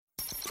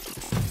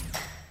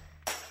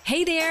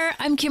Hey there,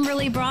 I'm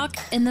Kimberly Brock,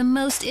 and the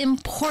most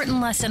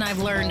important lesson I've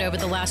learned over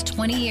the last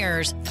 20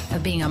 years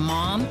of being a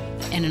mom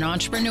and an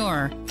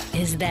entrepreneur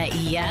is that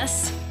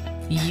yes,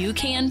 you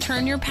can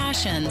turn your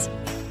passions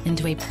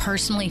into a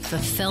personally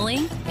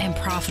fulfilling and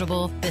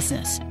profitable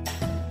business.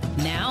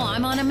 Now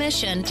I'm on a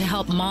mission to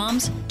help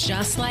moms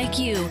just like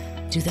you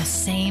do the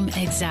same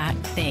exact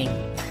thing.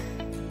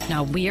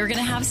 Now we are going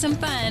to have some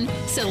fun,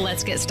 so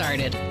let's get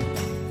started.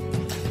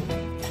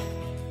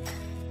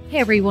 Hey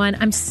everyone,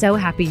 I'm so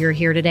happy you're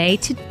here today.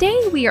 Today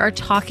we are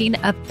talking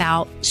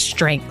about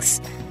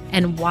strengths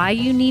and why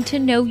you need to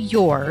know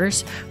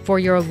yours for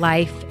your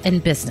life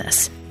and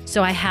business.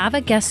 So I have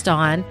a guest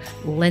on,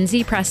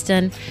 Lindsay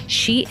Preston.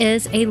 She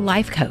is a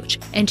life coach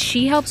and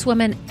she helps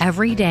women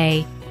every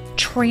day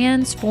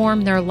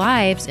transform their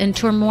lives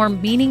into more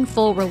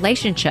meaningful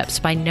relationships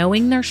by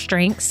knowing their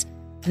strengths.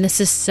 And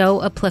this is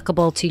so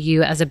applicable to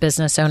you as a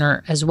business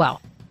owner as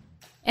well.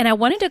 And I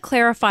wanted to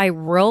clarify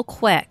real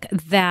quick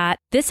that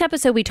this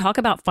episode, we talk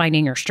about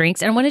finding your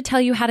strengths, and I want to tell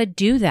you how to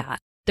do that.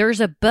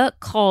 There's a book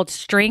called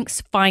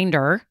Strengths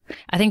Finder.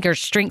 I think there's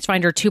Strengths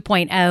Finder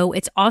 2.0.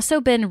 It's also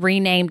been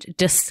renamed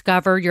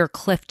Discover Your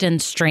Clifton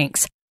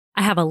Strengths.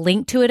 I have a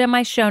link to it in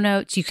my show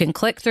notes. You can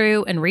click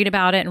through and read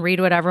about it and read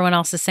what everyone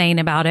else is saying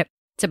about it.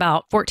 It's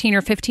about $14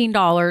 or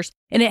 $15,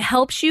 and it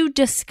helps you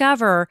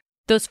discover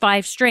those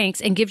 5 strengths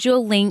and gives you a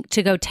link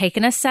to go take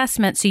an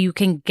assessment so you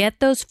can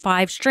get those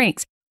 5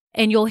 strengths.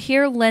 And you'll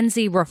hear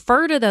Lindsay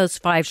refer to those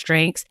 5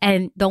 strengths.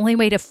 And the only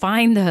way to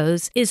find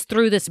those is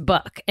through this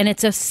book. And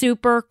it's a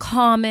super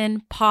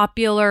common,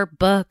 popular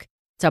book.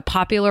 It's a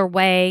popular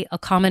way, a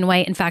common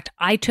way. In fact,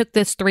 I took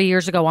this 3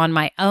 years ago on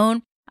my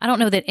own. I don't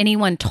know that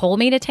anyone told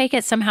me to take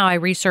it. Somehow I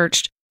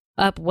researched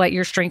up what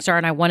your strengths are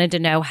and I wanted to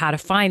know how to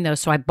find those.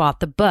 So I bought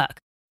the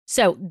book.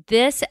 So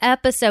this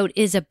episode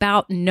is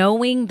about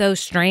knowing those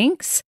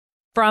strengths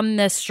from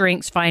this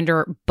Strengths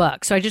Finder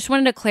book. So I just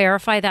wanted to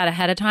clarify that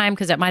ahead of time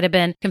because it might have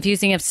been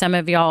confusing if some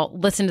of y'all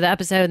listened to the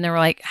episode and they were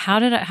like, how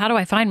do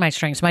I find my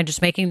strengths? Am I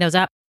just making those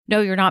up?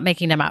 No, you're not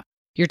making them up.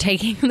 You're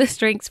taking the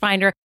Strengths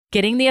Finder,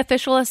 getting the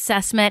official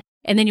assessment,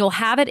 and then you'll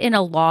have it in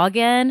a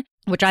login,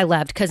 which I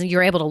loved because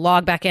you're able to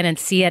log back in and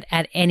see it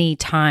at any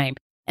time.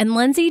 And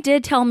Lindsay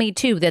did tell me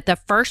too that the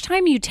first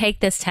time you take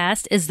this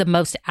test is the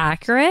most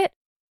accurate,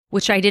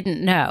 which I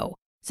didn't know.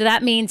 So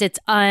that means it's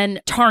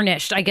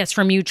untarnished, I guess,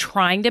 from you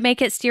trying to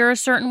make it steer a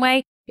certain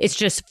way. It's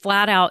just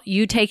flat out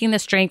you taking the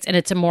strengths and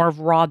it's a more of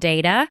raw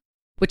data,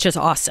 which is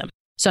awesome.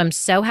 So I'm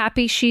so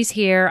happy she's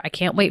here. I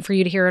can't wait for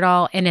you to hear it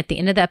all. And at the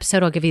end of the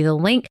episode, I'll give you the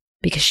link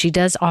because she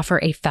does offer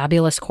a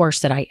fabulous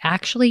course that I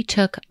actually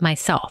took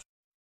myself.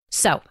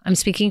 So I'm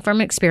speaking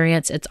from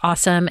experience. It's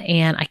awesome.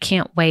 And I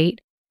can't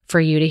wait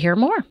for you to hear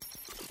more.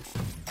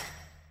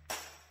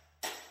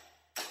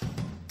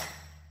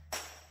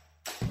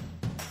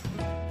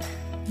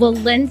 Well,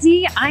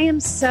 Lindsay, I am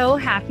so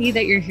happy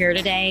that you're here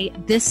today.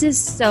 This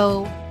is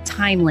so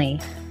timely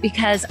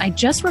because I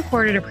just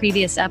recorded a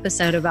previous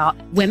episode about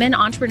women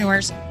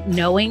entrepreneurs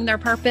knowing their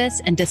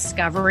purpose and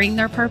discovering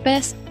their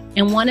purpose.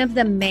 And one of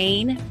the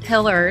main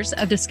pillars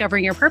of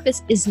discovering your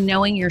purpose is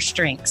knowing your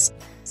strengths.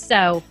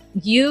 So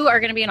you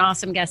are going to be an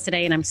awesome guest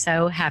today, and I'm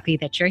so happy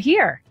that you're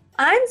here.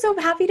 I'm so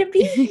happy to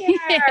be here.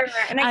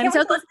 And I can't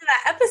wait to listen to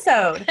that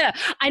episode.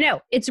 I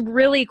know. It's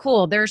really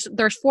cool. There's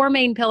 4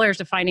 main pillars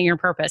to finding your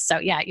purpose. So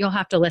yeah, you'll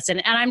have to listen.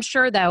 And I'm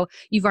sure though,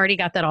 you've already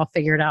got that all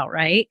figured out,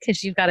 right?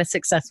 Because you've got a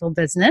successful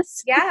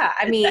business. Yeah.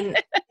 I mean,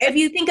 if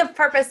you think of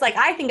purpose, like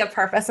I think of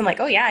purpose, I'm like,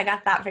 oh yeah, I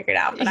got that figured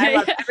out. But I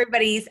love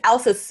everybody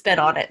else's spin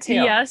on it too.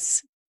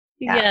 Yes.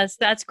 Yeah. Yes.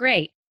 That's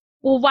great.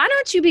 Well, why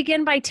don't you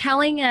begin by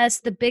telling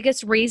us the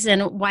biggest reason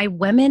why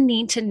women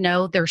need to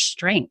know their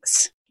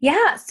strengths?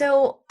 Yeah.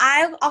 So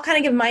I'll kind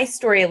of give my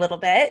story a little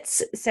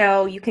bit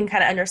so you can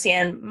kind of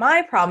understand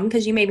my problem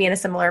because you may be in a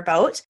similar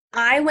boat.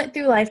 I went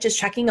through life just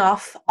checking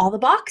off all the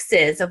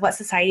boxes of what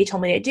society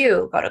told me to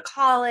do. Go to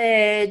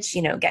college,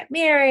 get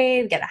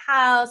married, get a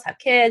house, have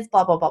kids,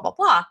 blah, blah, blah, blah,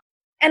 blah.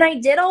 And I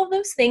did all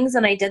those things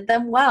and I did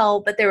them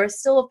well, but there was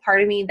still a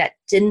part of me that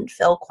didn't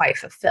feel quite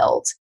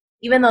fulfilled.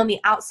 Even though on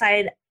the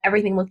outside,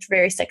 everything looked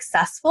very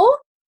successful,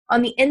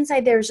 on the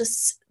inside, there was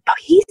just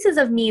pieces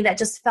of me that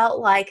just felt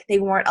like they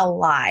weren't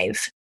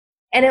alive.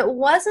 And it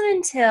wasn't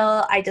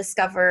until I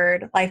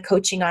discovered life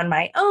coaching on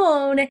my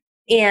own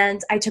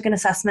and I took an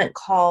assessment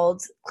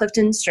called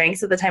Clifton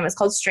Strengths. At the time, it was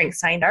called Strengths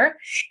Finder.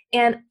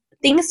 And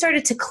things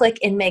started to click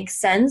and make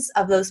sense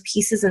of those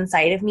pieces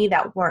inside of me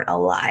that weren't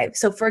alive.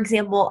 So for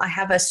example, I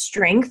have a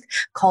strength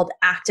called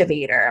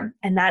activator,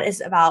 and that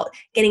is about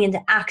getting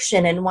into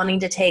action and wanting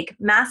to take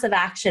massive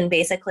action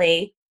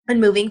basically and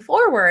moving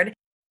forward.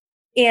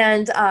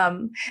 And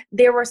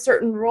there were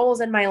certain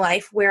roles in my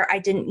life where I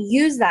didn't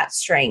use that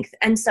strength.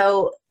 And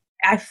so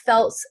I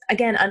felt,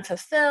 again,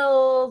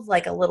 unfulfilled,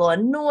 like a little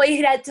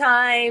annoyed at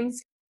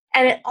times.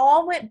 And it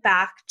all went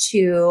back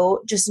to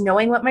just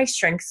knowing what my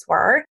strengths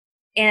were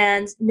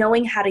and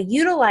knowing how to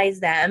utilize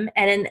them.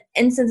 And in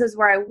instances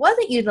where I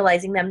wasn't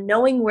utilizing them,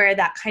 knowing where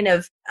that kind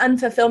of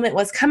unfulfillment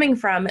was coming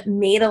from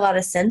made a lot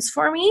of sense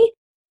for me.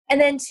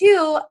 And then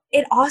two,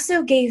 it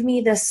also gave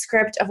me the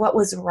script of what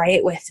was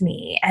right with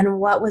me and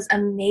what was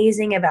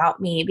amazing about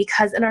me,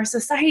 because in our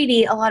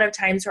society, a lot of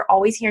times we're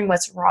always hearing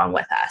what's wrong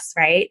with us,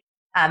 right?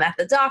 At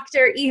the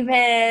doctor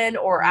even,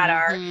 or at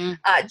our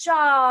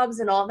jobs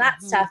and all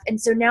that stuff.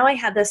 And so now I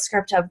had this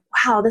script of,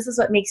 wow, this is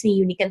what makes me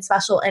unique and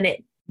special. And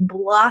it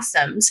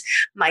blossomed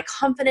my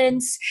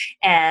confidence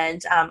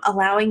and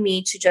allowing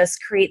me to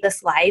just create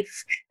this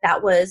life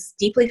that was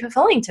deeply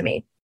fulfilling to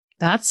me.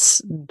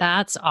 That's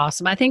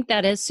awesome. I think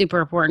that is super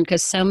important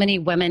because so many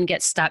women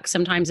get stuck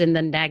sometimes in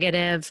the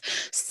negative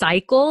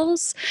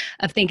cycles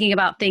of thinking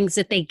about things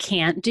that they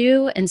can't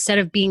do instead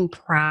of being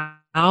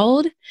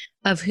proud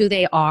of who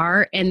they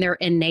are and their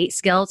innate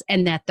skills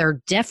and that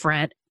they're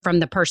different from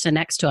the person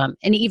next to them.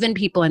 And even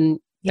people in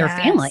their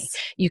family,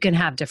 you can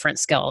have different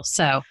skills.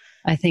 So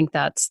I think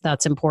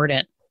that's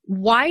important.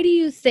 Why do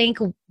you think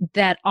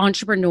that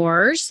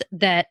entrepreneurs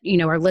that,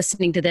 are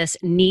listening to this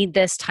need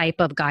this type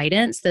of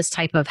guidance, this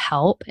type of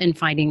help in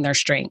finding their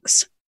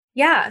strengths?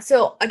 Yeah.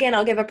 So again,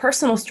 I'll give a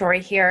personal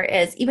story here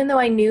is even though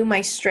I knew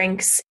my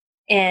strengths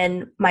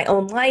in my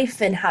own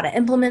life and how to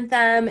implement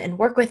them and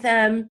work with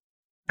them,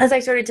 as I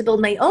started to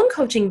build my own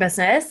coaching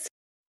business,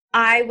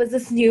 I was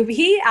this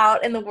newbie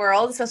out in the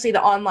world, especially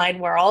the online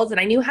world, and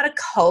I knew how to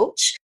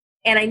coach.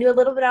 And I knew a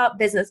little bit about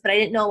business, but I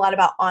didn't know a lot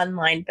about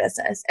online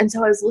business. And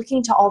so I was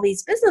looking to all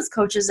these business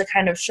coaches to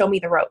kind of show me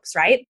the ropes,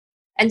 right?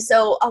 And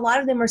so a lot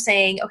of them were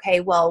saying,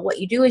 okay, well, what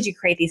you do is you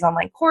create these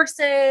online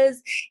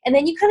courses, and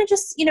then you kind of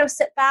just,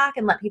 sit back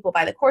and let people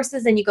buy the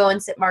courses, and you go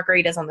and sip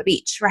margaritas on the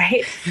beach,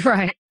 right?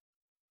 Right.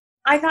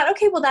 I thought,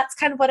 okay, well, that's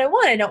kind of what I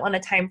want. I don't want a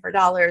time for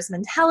dollars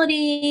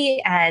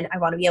mentality, and I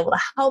want to be able to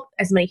help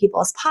as many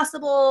people as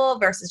possible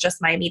versus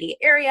just my immediate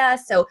area.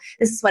 So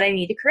this is what I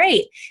need to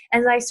create.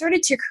 And as I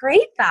started to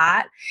create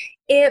that,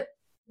 it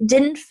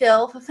didn't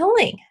feel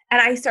fulfilling. And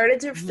I started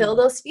to feel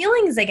those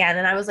feelings again.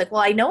 And I was like,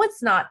 well, I know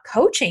it's not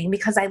coaching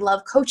because I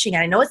love coaching.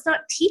 And I know it's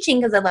not teaching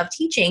because I love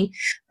teaching,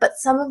 but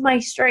some of my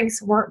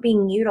strengths weren't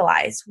being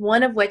utilized.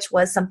 One of which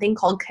was something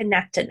called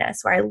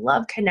connectedness, where I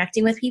love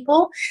connecting with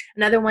people.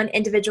 Another one,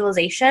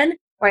 individualization,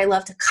 where I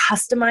love to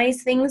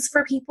customize things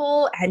for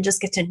people and just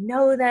get to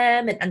know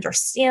them and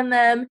understand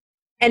them.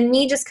 And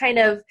me just kind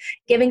of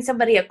giving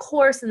somebody a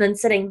course and then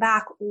sitting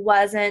back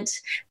wasn't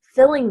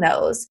filling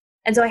those.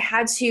 And so I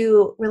had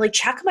to really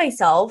check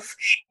myself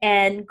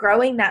and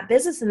growing that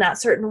business in that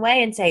certain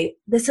way and say,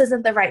 this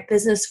isn't the right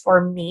business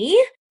for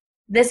me.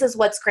 This is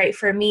what's great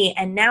for me.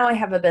 And now I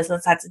have a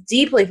business that's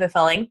deeply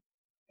fulfilling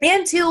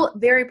and two,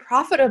 very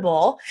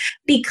profitable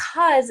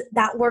because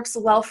that works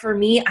well for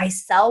me. I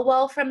sell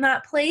well from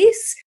that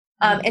place.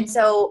 And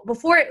so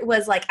before it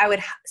was like I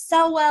would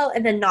sell well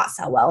and then not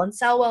sell well and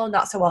sell well and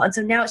not sell well. And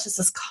so now it's just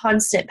this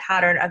constant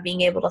pattern of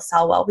being able to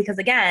sell well because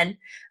again,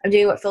 I'm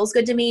doing what feels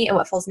good to me and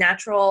what feels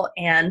natural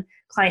and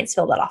clients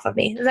feel that off of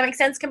me. Does that make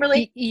sense,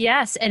 Kimberly?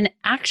 Yes. And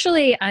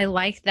actually, I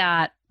like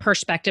that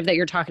perspective that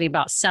you're talking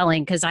about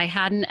selling because I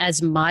hadn't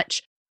as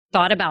much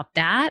thought about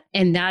that.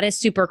 And that is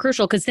super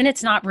crucial because then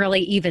it's not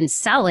really even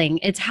selling.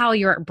 It's how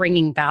you're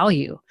bringing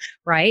value,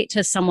 right,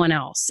 to someone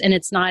else. And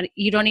it's not,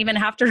 you don't even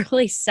have to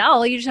really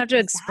sell. You just have to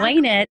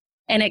explain it.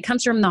 And it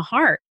comes from the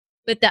heart.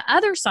 But the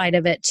other side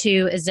of it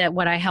too, is that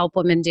what I help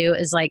women do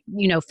is like,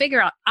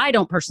 figure out, I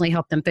don't personally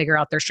help them figure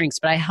out their strengths,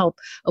 but I help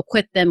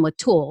equip them with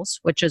tools,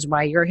 which is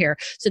why you're here.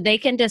 So they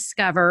can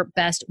discover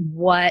best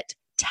what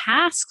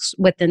tasks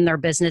within their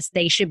business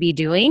they should be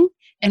doing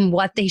and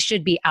what they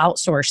should be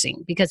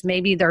outsourcing because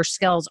maybe their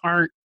skills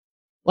aren't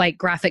like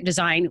graphic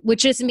design,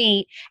 which is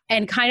me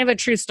and kind of a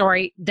true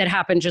story that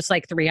happened just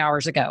like 3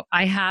 hours ago.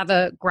 I have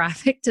a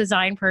graphic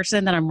design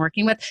person that I'm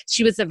working with.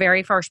 She was the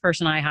very first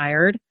person I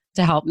hired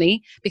to help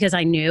me because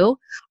I knew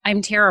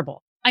I'm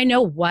terrible. I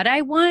know what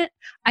I want.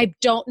 I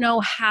don't know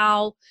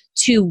how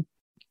to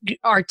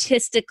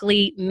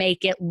artistically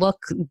make it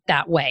look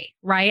that way,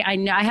 right? I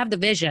know I have the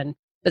vision,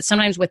 but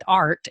sometimes with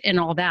art and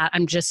all that,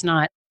 I'm just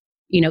not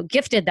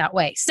gifted that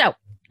way. So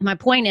my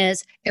point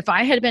is, if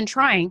I had been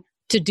trying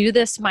to do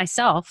this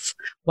myself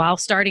while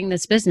starting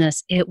this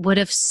business, it would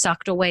have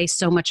sucked away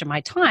so much of my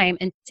time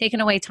and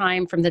taken away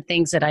time from the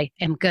things that I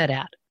am good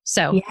at.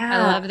 So I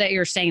love that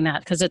you're saying that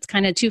because it's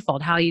kind of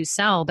twofold, how you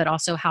sell, but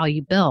also how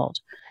you build.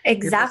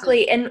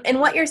 Exactly. And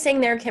what you're saying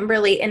there,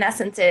 Kimberly, in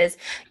essence is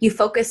you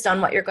focused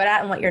on what you're good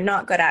at and what you're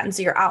not good at. And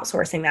so you're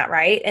outsourcing that,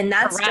 right? And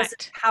that's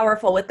just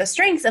powerful with the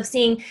strengths of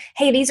seeing,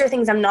 hey, these are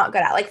things I'm not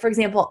good at. Like, for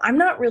example, I'm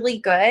not really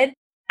good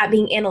at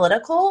being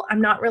analytical.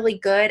 I'm not really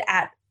good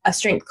at a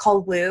strength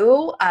called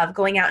woo of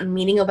going out and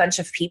meeting a bunch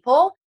of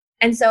people.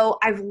 And so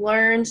I've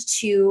learned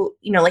to,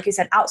 like you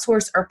said,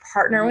 outsource or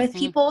partner with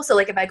people. So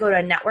like if I go to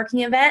a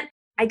networking event,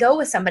 I go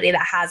with somebody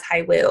that has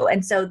high woo.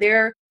 And so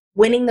they're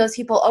winning those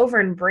people over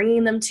and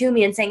bringing them to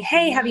me and saying,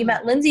 hey, have you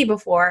met Lindsay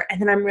before? And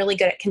then I'm really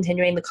good at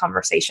continuing the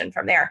conversation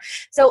from there.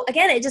 So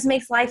again, it just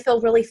makes life feel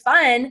really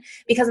fun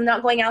because I'm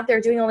not going out there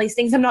doing all these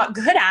things I'm not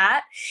good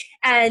at.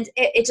 And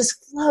it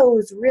just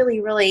flows really,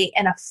 really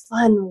in a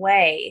fun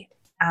way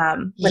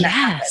when that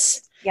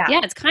happens. Yeah.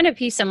 Yeah, it's kind of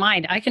peace of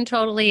mind. I can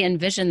totally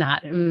envision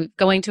that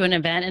going to an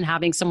event and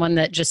having someone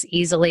that just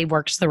easily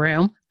works the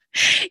room.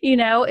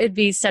 It'd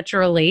be such a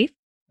relief.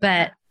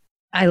 But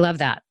I love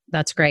that.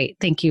 That's great.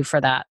 Thank you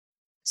for that.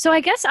 So I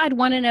guess I'd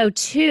want to know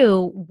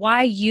too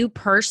why you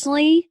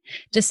personally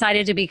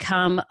decided to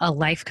become a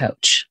life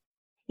coach.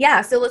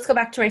 Yeah, so let's go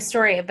back to my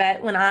story a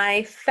bit. When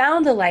I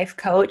found a life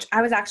coach,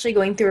 I was actually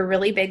going through a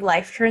really big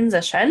life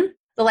transition.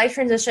 The life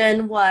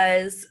transition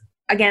was,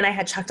 again, I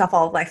had checked off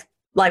all of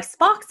life's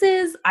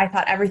boxes. I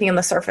thought everything on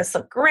the surface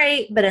looked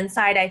great, but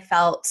inside I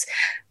felt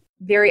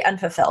very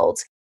unfulfilled.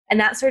 And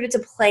that started to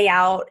play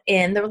out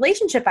in the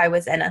relationship I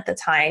was in at the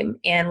time.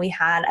 And we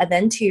had a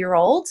then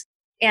 2-year-old.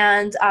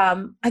 And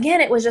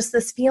again, it was just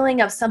this feeling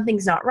of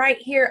something's not right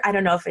here. I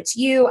don't know if it's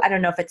you. I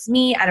don't know if it's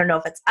me. I don't know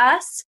if it's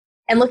us.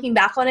 And looking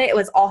back on it, it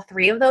was all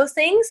 3 of those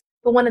things.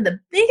 But one of the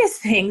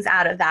biggest things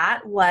out of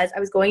that was I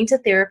was going to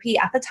therapy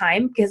at the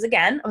time because,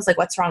 again, I was like,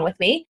 what's wrong with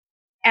me?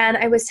 And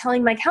I was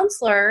telling my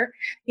counselor,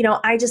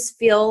 I just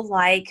feel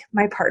like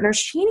my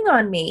partner's cheating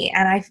on me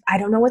and I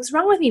don't know what's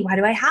wrong with me. Why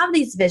do I have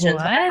these visions?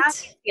 Why do I have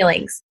these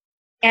feelings?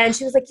 And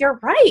she was like, you're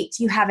right.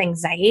 You have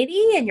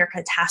anxiety and you're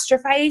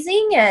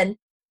catastrophizing. And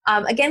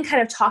again,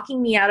 kind of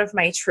talking me out of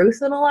my truth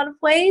in a lot of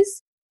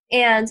ways.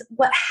 And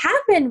what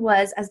happened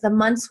was as the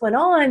months went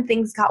on,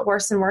 things got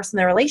worse and worse in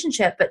the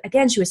relationship. But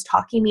again, she was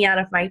talking me out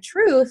of my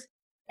truth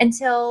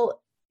until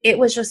it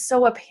was just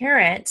so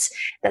apparent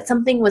that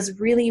something was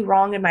really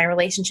wrong in my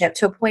relationship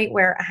to a point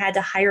where I had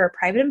to hire a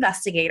private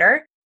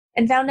investigator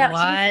and found out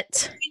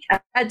he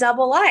had a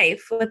double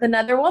life with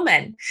another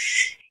woman.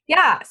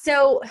 Yeah.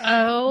 So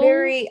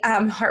very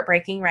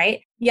heartbreaking,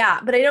 right? Yeah.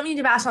 But I don't mean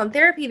to bash on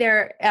therapy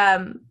there.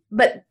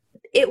 But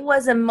it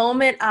was a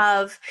moment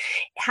of,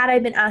 had I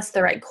been asked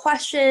the right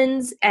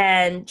questions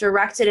and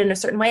directed in a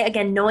certain way,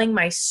 again, knowing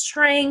my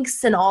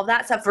strengths and all of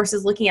that stuff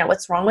versus looking at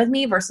what's wrong with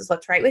me versus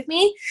what's right with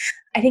me,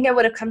 I think I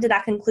would have come to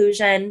that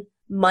conclusion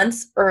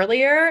months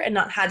earlier and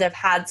not had to have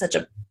had such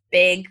a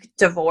big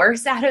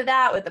divorce out of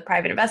that with the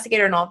private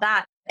investigator and all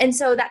that. And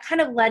so that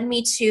kind of led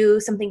me to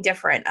something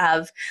different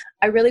of,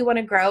 I really want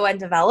to grow and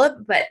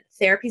develop, but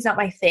therapy's not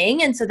my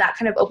thing. And so that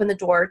kind of opened the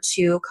door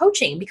to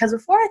coaching, because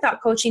before I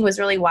thought coaching was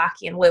really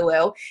wacky and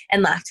woo-woo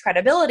and lacked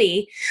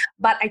credibility,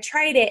 but I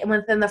tried it. And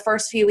within the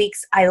first few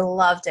weeks, I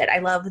loved it. I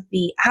loved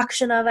the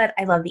action of it.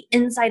 I love the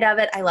inside of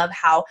it. I love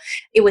how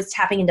it was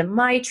tapping into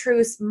my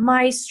truths,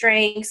 my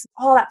strengths,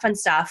 all that fun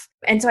stuff.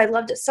 And so I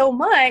loved it so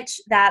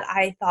much that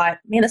I thought,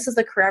 man, this is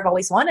the career I've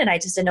always wanted. I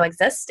just didn't know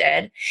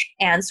existed,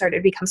 and started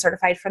to become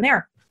certified from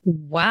there.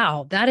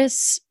 Wow, that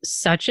is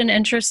such an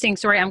interesting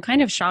story. I'm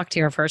kind of shocked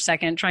here for a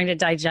second, trying to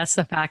digest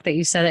the fact that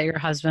you said that your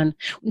husband,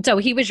 so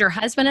he was your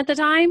husband at the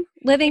time,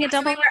 living at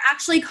Dublin? We were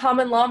actually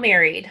common law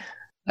married.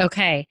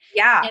 Okay.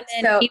 Yeah.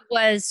 And then he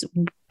was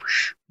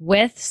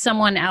with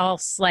someone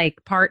else, like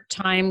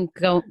part-time,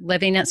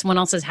 living at someone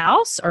else's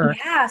house? Or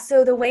yeah.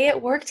 So the way it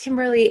worked,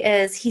 Kimberly,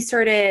 is he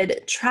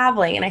started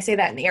traveling, and I say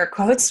that in air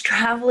quotes,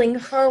 traveling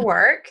for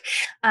work.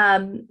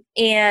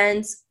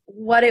 And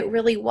what it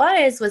really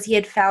was he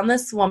had found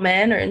this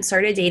woman and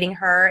started dating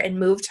her and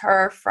moved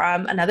her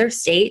from another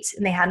state,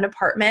 and they had an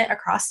apartment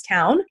across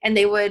town, and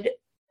they would,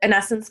 in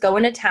essence, go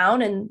into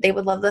town and they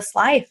would live this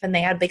life, and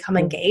they had become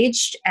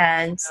engaged.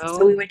 And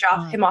so we would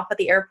drop him off at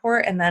the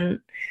airport, and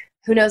then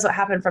who knows what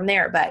happened from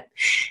there. But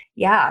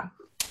yeah.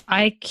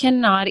 I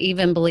cannot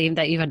even believe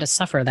that you had to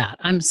suffer that.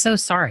 I'm so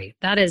sorry.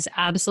 That is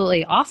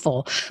absolutely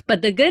awful.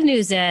 But the good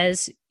news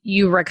is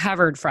you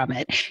recovered from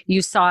it.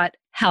 You sought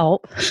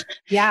help.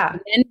 Yeah.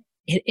 And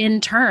it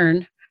in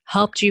turn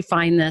helped you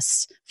find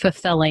this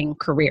fulfilling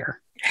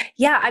career.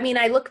 Yeah. I mean,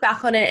 I look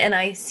back on it and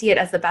I see it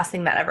as the best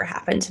thing that ever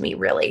happened to me,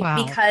 really.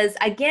 Wow. Because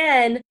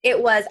again, I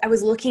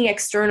was looking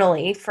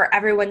externally for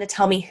everyone to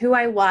tell me who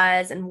I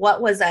was and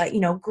what was a,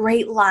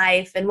 great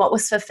life and what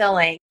was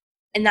fulfilling.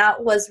 And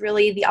that was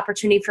really the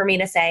opportunity for me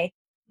to say,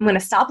 I'm going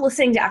to stop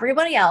listening to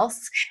everybody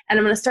else and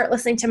I'm going to start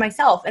listening to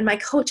myself. And my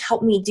coach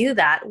helped me do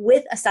that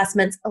with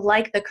assessments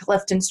like the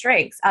Clifton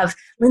Strengths of,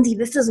 Lindsay,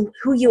 this is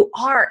who you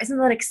are. Isn't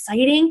that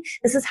exciting?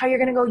 This is how you're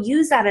going to go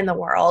use that in the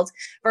world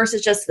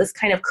versus just this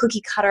kind of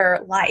cookie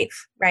cutter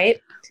life, right?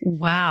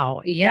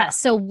 Wow. Yeah.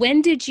 So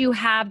when did you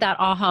have that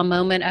aha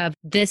moment of,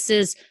 this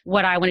is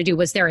what I want to do?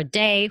 Was there a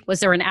day?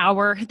 Was there an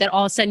hour that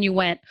all of a sudden you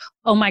went,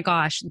 oh my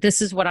gosh, this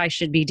is what I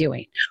should be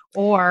doing?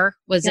 Or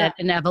was it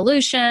an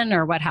evolution,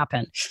 or what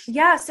happened?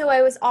 Yeah. So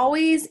I was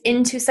always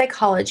into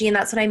psychology, and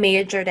that's what I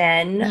majored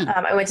in.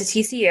 I went to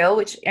TCU,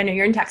 which I know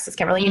you're in Texas,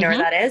 Kimberly, you know where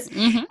that is.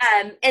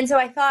 And so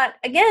I thought,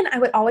 again, I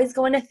would always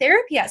go into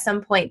therapy at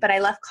some point, but I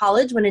left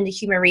college, went into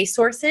human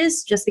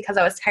resources just because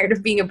I was tired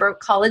of being a broke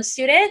college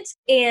student.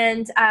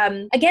 And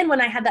again, when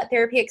I had that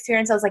therapy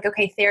experience, I was like,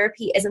 okay,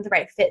 therapy isn't the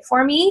right fit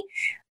for me.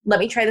 Let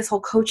me try this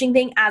whole coaching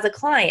thing as a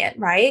client,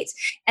 right?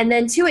 And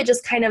then too, it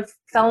just kind of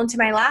fell into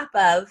my lap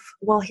of,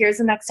 well, here's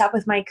the next step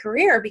with my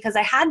career, because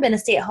I had been a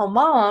stay-at-home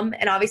mom.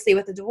 And obviously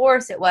with the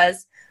divorce, it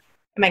was,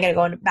 am I going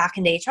to go back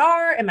into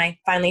HR? Am I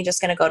finally just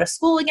going to go to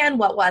school again?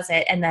 What was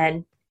it? And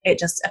then it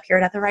just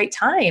appeared at the right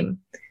time.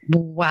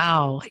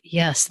 Wow.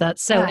 Yes,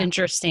 that's so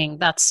interesting.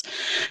 That's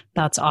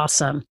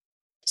awesome.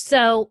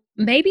 So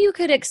maybe you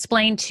could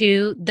explain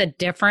too the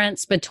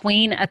difference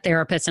between a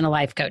therapist and a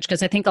life coach,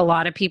 because I think a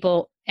lot of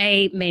people,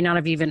 A, may not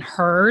have even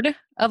heard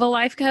of a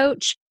life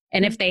coach.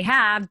 And if they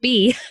have,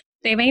 B,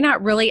 they may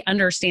not really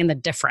understand the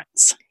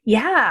difference.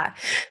 Yeah.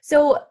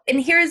 So,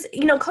 and here's,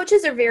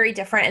 coaches are very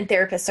different and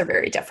therapists are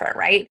very different,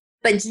 right?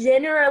 But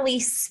generally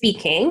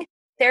speaking,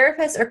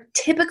 therapists are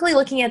typically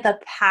looking at the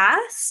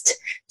past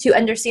to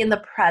understand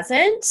the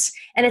present,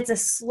 and it's a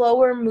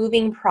slower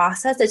moving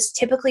process. It's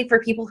typically for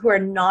people who are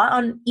not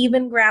on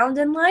even ground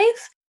in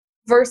life,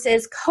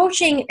 versus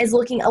coaching is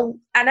looking,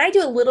 and I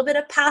do a little bit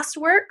of past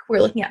work.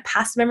 We're looking at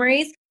past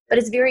memories, but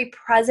it's very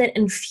present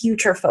and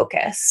future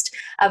focused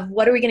of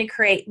what are we going to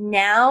create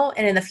now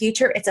and in the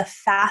future. It's a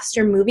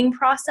faster moving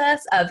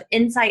process of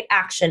insight,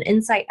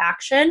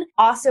 action.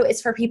 Also,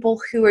 it's for people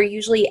who are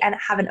usually and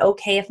have an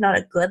okay, if not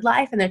a good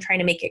life, and they're trying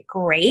to make it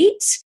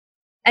great.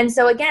 And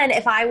so again,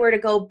 if I were to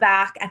go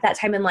back at that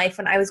time in life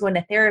when I was going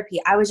to therapy,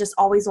 I was just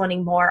always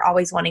wanting more.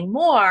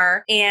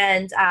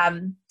 And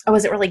I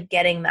wasn't really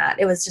getting that.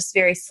 It was just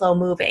very slow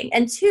moving.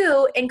 And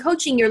two, in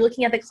coaching, you're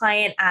looking at the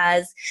client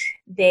as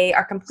they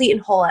are complete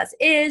and whole as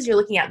is. You're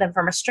looking at them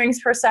from a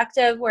strengths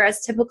perspective, whereas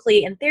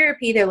typically in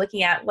therapy, they're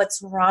looking at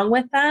what's wrong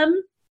with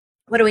them.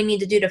 What do we need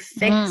to do to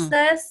fix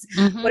this?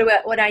 Mm-hmm.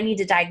 What do I need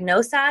to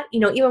diagnose that?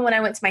 Even when I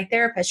went to my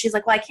therapist, she's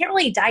like, well, I can't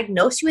really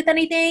diagnose you with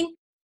anything,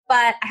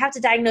 but I have to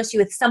diagnose you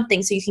with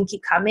something so you can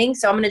keep coming.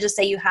 So I'm going to just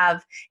say you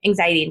have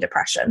anxiety and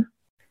depression.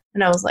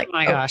 And I was like, oh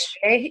my gosh.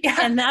 Yeah.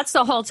 And that's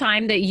the whole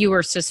time that you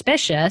were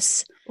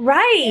suspicious.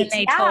 Right. And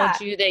they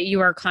told you that you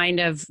were kind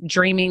of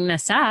dreaming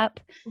this up.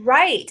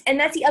 Right. And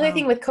that's the other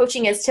thing with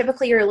coaching is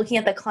typically you're looking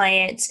at the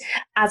client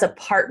as a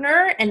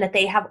partner and that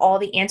they have all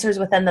the answers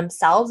within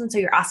themselves. And so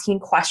you're asking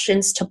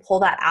questions to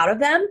pull that out of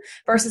them,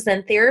 versus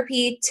in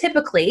therapy,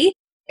 typically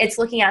it's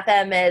looking at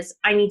them as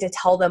I need to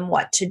tell them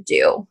what to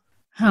do.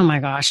 Oh my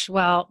gosh.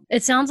 Well,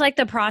 it sounds like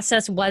the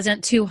process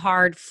wasn't too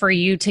hard for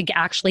you to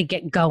actually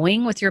get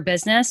going with your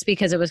business,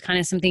 because it was kind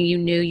of something you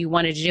knew you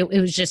wanted to do.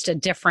 It was just a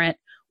different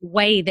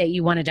way that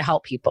you wanted to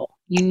help people.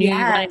 You knew you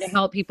wanted to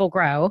help people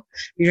grow.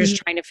 You're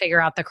just trying to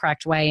figure out the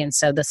correct way. And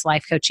so this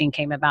life coaching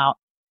came about.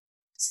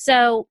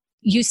 So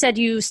you said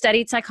you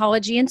studied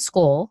psychology in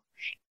school.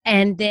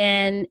 And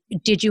then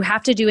did you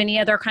have to do any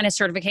other kind of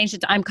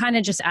certifications? I'm kind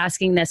of just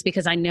asking this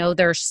because I know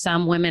there's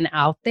some women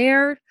out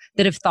there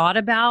that have thought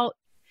about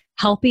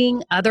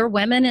helping other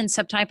women in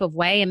some type of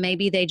way, and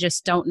maybe they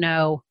just don't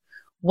know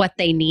what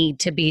they need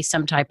to be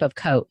some type of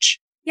coach.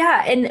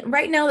 Yeah. And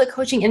right now the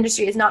coaching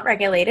industry is not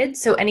regulated.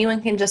 So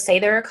anyone can just say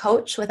they're a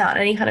coach without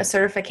any kind of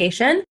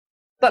certification.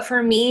 But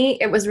for me,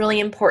 it was really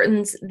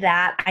important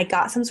that I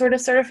got some sort of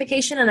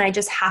certification, and I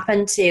just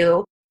happened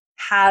to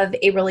have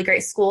a really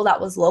great school that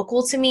was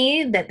local to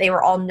me, that they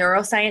were all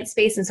neuroscience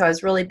based. And so I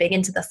was really big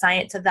into the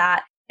science of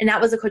that. And that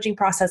was a coaching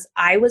process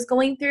I was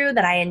going through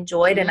that I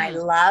enjoyed and I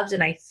loved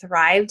and I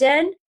thrived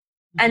in.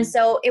 And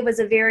so it was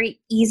a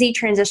very easy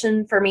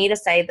transition for me to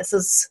say, this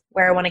is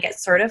where I want to get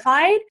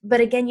certified.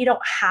 But again, you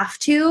don't have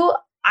to.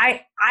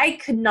 I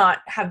could not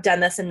have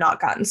done this and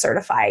not gotten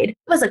certified. It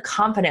was a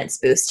confidence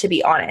boost, to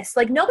be honest.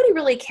 Like, nobody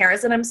really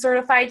cares that I'm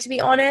certified, to be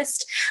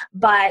honest.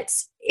 But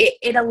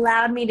it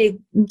allowed me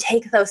to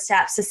take those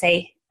steps to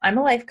say, I'm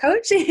a life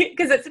coach,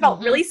 because it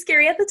felt really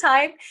scary at the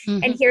time.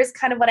 And here's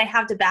kind of what I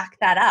have to back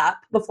that up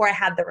before I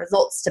had the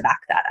results to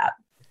back that up.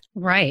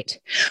 Right.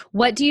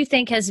 What do you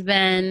think has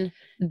been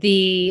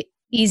the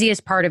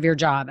easiest part of your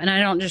job? And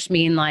I don't just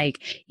mean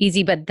like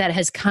easy, but that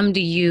has come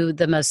to you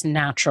the most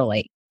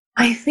naturally.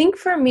 I think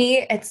for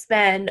me, it's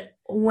been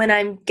when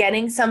I'm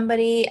getting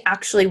somebody,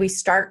 actually we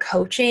start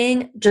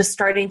coaching, just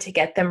starting to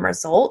get them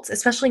results,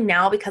 especially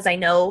now because I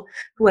know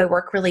who I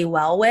work really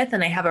well with,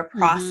 and I have a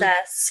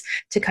process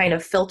to kind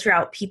of filter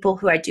out people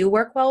who I do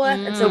work well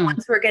with. And so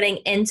once we're getting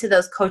into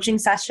those coaching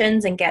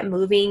sessions and get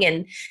moving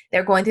and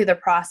they're going through the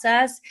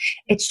process,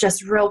 it's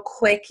just real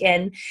quick.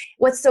 And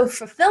what's so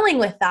fulfilling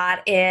with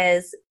that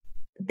is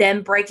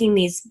them breaking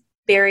these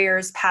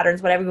barriers,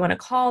 patterns, whatever you want to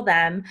call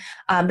them,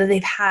 that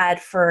they've had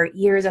for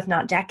years, if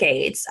not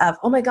decades, of,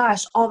 oh my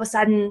gosh, all of a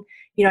sudden,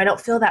 I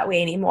don't feel that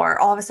way anymore.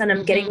 All of a sudden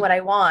I'm getting what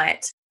I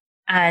want.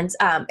 And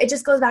it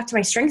just goes back to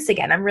my strengths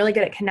again. I'm really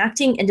good at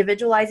connecting,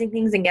 individualizing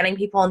things, and getting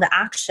people into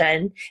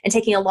action, and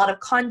taking a lot of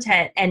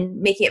content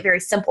and making it very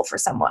simple for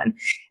someone.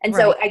 And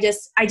so I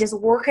just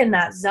work in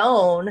that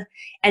zone,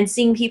 and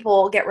seeing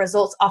people get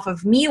results off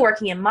of me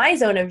working in my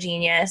zone of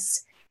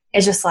genius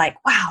is just like,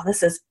 wow,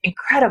 this is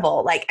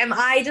incredible. Like, am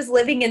I just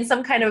living in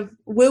some kind of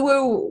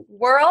woo-woo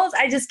world?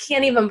 I just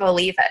can't even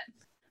believe it.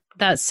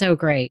 That's so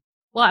great.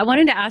 Well, I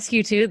wanted to ask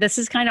you too, this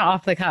is kind of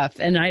off the cuff,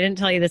 and I didn't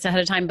tell you this ahead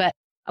of time, but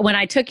when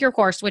I took your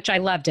course, which I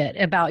loved it,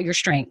 about your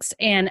strengths,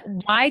 and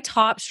my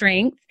top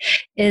strength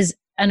is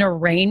an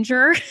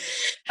arranger.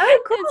 Oh,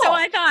 cool. So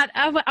I thought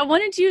I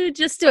wanted you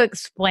just to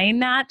explain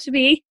that to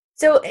me.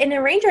 So an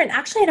arranger, and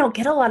actually I don't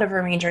get a lot of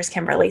arrangers,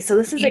 Kimberly. So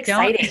this is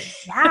exciting.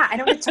 Yeah, I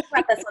don't get to talk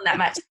about this one that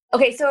much.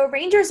 Okay, so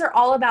arrangers are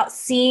all about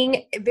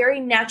seeing very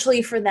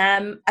naturally for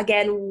them,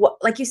 again,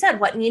 like you said,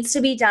 what needs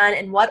to be done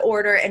in what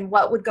order and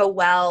what would go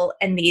well.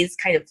 And these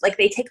kind of like,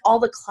 they take all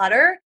the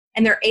clutter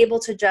and they're able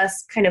to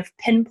just kind of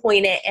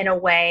pinpoint it in a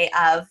way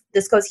of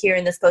this goes here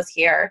and this goes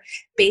here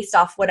based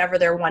off whatever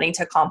they're wanting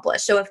to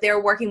accomplish. So if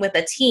they're working with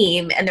a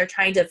team and they're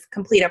trying to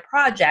complete a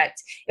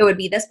project, it would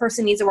be this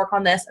person needs to work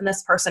on this and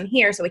this person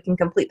here so we can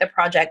complete the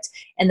project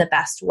in the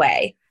best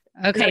way.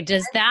 Okay.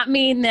 Does that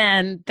mean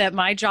then that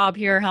my job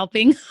here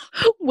helping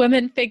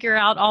women figure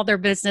out all their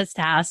business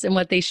tasks and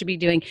what they should be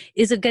doing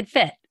is a good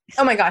fit?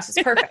 Oh my gosh,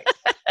 it's perfect.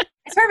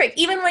 It's perfect.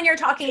 Even when you're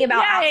talking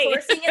about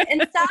outsourcing it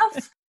and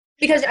stuff.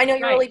 Because I know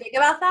you're really big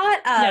about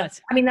that.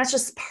 Yes. I mean, that's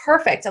just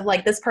perfect of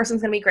like, this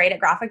person's going to be great at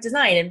graphic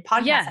design and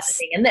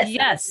podcast editing and this.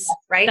 Yes.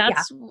 And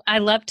this, right. I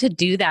love to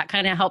do that,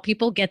 kind of help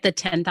people get the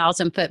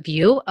 10,000 foot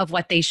view of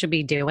what they should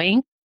be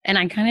doing. And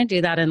I kind of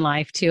do that in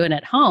life too and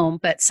at home.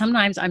 But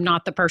sometimes I'm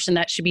not the person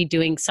that should be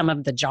doing some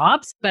of the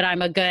jobs, but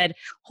I'm a good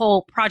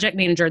whole project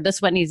manager. This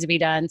is what needs to be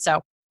done.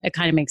 So it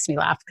kind of makes me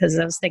laugh because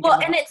I was thinking. Well,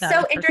 and it's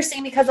so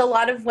interesting because a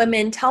lot of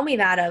women tell me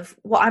that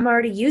I'm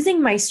already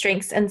using my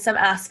strengths in some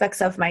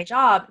aspects of my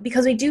job,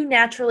 because we do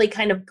naturally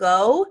kind of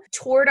go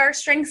toward our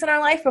strengths in our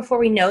life before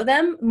we know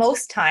them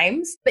most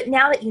times. But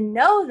now that you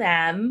know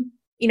them,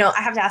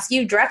 I have to ask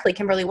you directly,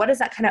 Kimberly, what does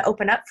that kind of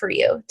open up for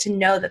you to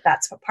know that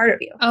that's a part of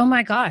you? Oh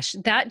my gosh.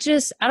 That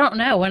just, I don't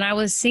know. When I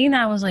was seeing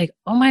that, I was like,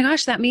 oh my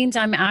gosh, that means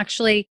I'm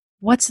actually,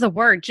 what's the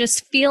word?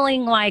 Just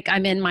feeling like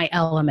I'm in my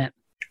element.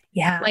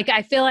 Yeah. Like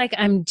I feel like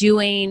I'm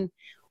doing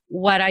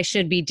what I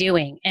should be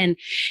doing. And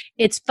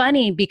it's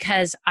funny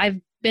because I've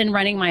been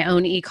running my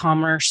own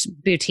e-commerce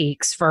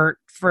boutiques for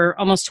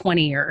almost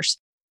 20 years.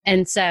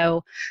 And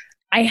so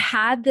I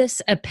had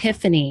this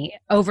epiphany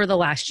over the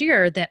last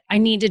year that I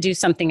need to do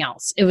something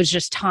else. It was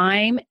just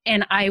time.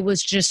 And I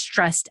was just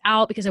stressed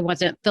out because I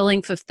wasn't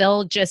feeling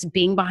fulfilled just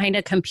being behind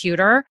a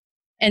computer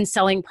and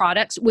selling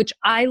products, which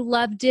I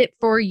loved it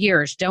for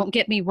years. Don't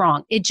get me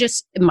wrong. It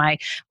just, my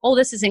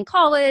oldest is in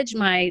college.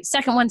 My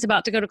second one's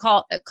about to go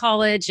to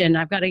college, and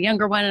I've got a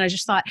younger one. And I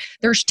just thought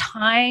there's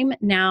time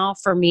now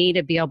for me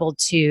to be able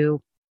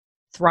to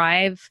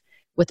thrive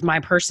with my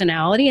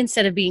personality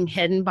instead of being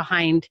hidden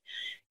behind,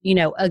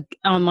 a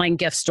online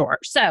gift store.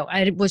 So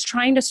I was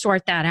trying to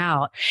sort that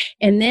out.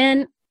 And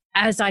then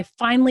as I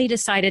finally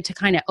decided to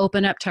kind of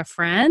open up to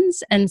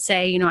friends and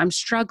say, I'm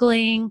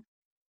struggling,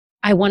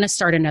 I want to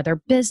start another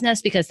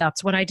business because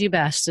that's what I do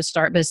best, to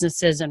start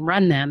businesses and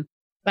run them.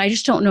 But I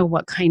just don't know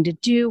what kind to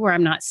do where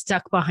I'm not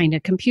stuck behind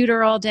a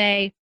computer all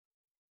day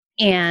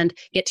and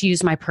get to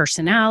use my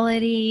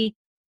personality.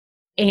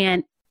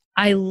 And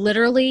I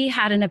literally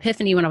had an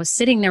epiphany when I was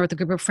sitting there with a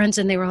group of friends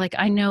and they were like,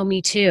 I know,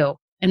 me too.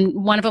 And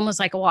one of them was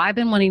like, well, I've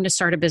been wanting to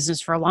start a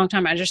business for a long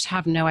time. I just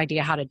have no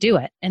idea how to do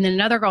it. And then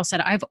another girl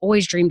said, I've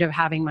always dreamed of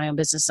having my own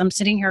business. I'm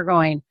sitting here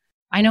going,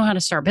 I know how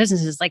to start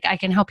businesses. Like, I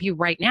can help you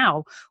right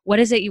now. What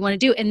is it you want to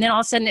do? And then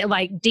all of a sudden it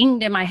like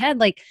dinged in my head,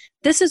 like,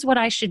 this is what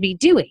I should be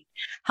doing.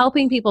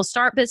 Helping people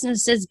start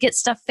businesses, get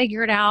stuff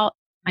figured out.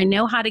 I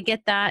know how to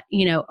get that,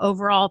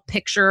 overall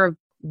picture of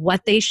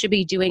what they should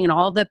be doing and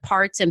all the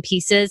parts and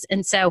pieces.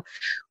 And so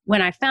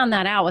when I found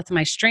that out with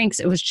my strengths,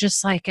 it was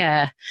just like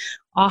a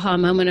aha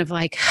moment of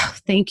like, oh,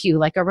 thank you,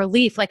 like a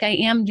relief, like I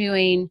am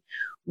doing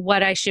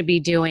what I should be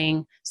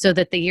doing so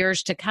that the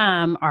years to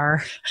come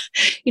are,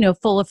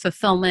 full of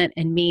fulfillment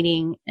and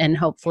meaning and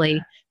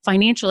hopefully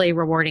financially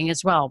rewarding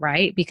as well,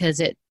 right? Because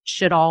it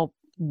should all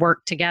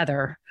work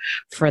together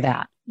for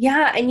that.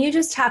 Yeah. And you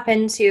just tap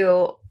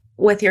into,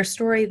 with your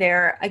story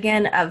there,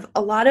 again, of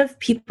a lot of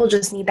people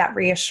just need that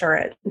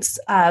reassurance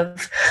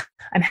of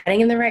I'm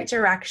heading in the right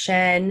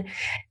direction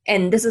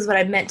and this is what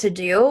I'm meant to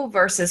do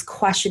versus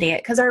questioning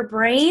it. Because our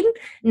brain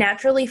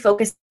naturally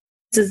focuses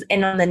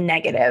in on the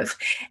negative.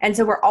 And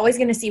so we're always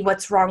going to see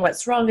what's wrong.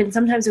 And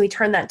sometimes we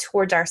turn that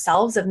towards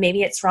ourselves of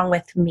maybe it's wrong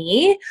with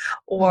me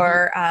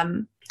or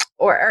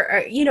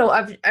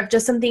of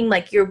just something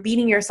like you're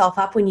beating yourself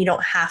up when you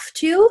don't have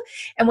to.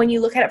 And when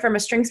you look at it from a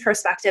strengths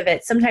perspective,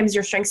 it's sometimes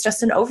your strength's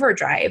just an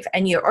overdrive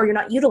and you're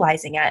not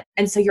utilizing it.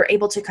 And so you're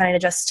able to kind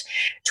of just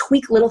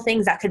tweak little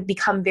things that could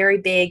become very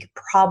big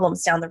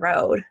problems down the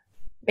road.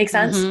 Make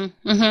sense?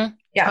 Mm-hmm, mm-hmm.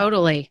 Yeah.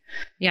 Totally.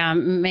 Yeah.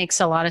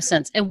 Makes a lot of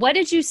sense. And what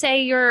did you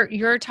say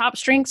your top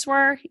strengths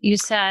were? You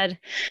said.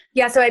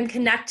 Yeah. So I'm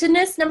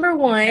connectedness, number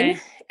one. Okay.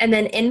 And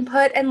then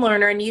input and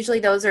learner. And usually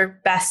those are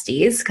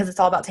besties because it's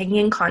all about taking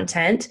in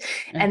content.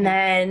 Mm-hmm. And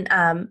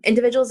then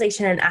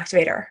individualization and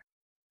activator.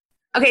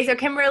 Okay. So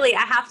Kimberly,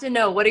 I have to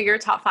know, what are your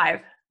top 5?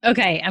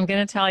 Okay. I'm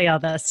going to tell you all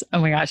this. Oh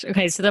my gosh.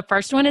 Okay. So the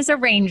first one is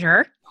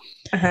arranger.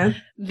 Uh-huh.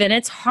 Then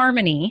it's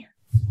harmony,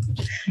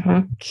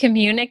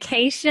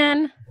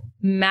 communication,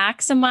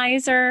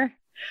 maximizer,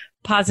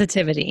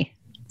 positivity.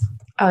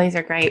 Oh, these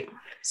are great.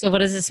 So what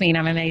does this mean?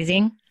 I'm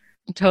amazing.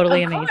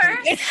 Totally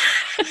amazing.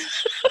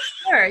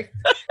 Sure.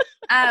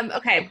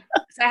 Okay.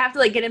 So I have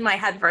to get in my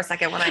head for a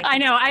second when I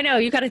know.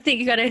 You got to think,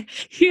 you got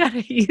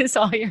to use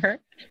all your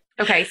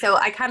Okay, so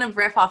I kind of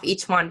riff off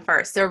each one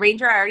first. So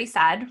Ranger, I already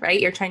said, right?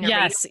 You're trying to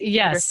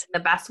Yes. the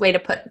best way to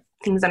put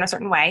things in a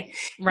certain way.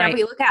 Right. Now, if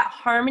we look at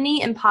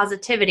harmony and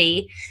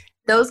positivity,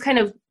 those kind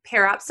of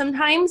pair up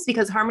sometimes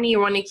because harmony, you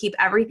want to keep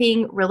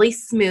everything really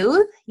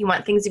smooth. You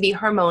want things to be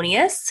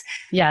harmonious.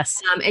 Yes.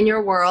 In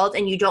your world,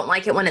 and you don't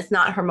like it when it's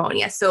not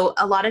harmonious. So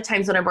a lot of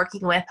times when I'm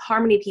working with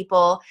harmony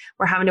people,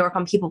 we're having to work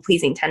on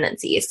people-pleasing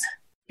tendencies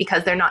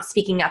because they're not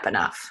speaking up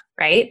enough,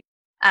 right?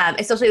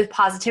 Especially with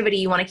positivity,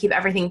 you want to keep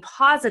everything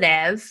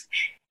positive.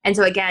 And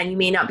so again, you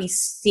may not be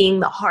seeing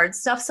the hard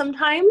stuff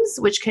sometimes,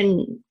 which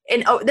can,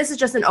 this is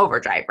just an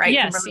overdrive, right?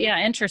 Yes.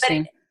 Yeah.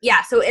 Interesting.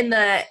 So in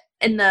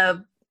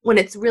the when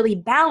it's really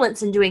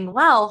balanced and doing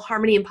well,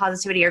 harmony and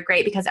positivity are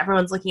great because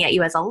everyone's looking at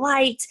you as a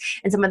light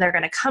and someone they're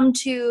going to come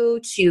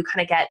to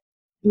kind of get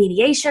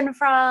mediation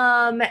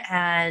from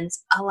and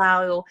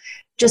allow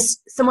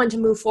just someone to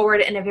move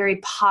forward in a very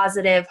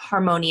positive,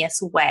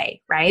 harmonious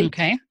way, right?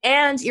 Okay.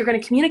 And you're going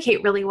to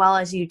communicate really well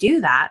as you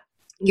do that.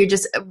 You're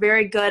just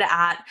very good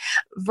at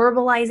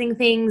verbalizing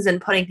things and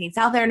putting things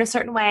out there in a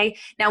certain way.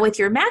 Now with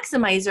your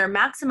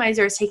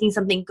maximizer is taking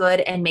something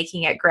good and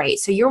making it great.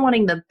 So you're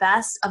wanting the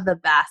best of the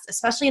best,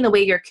 especially in the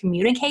way you're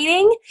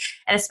communicating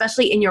and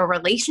especially in your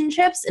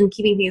relationships and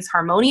keeping things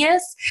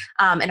harmonious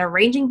and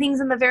arranging things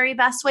in the very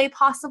best way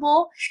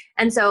possible.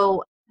 And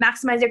so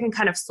maximizer can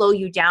kind of slow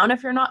you down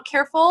if you're not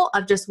careful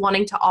of just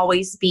wanting to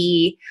always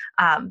be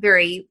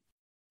very,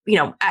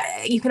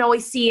 you can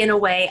always see in a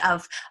way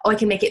of, I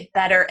can make it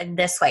better in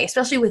this way,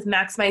 especially with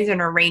maximizer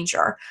and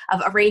arranger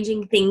of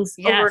arranging things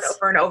over and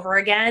over and over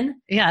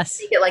again. Yes.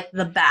 Make it like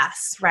the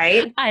best,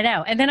 right? I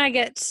know. And then I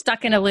get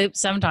stuck in a loop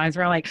sometimes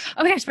where I'm like,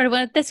 oh my gosh, but I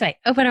want it this way.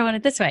 Oh, but I want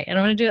it this way. And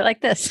I want to do it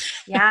like this.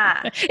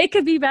 Yeah. It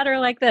could be better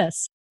like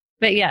this.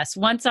 But yes,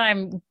 once I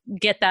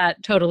get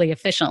that totally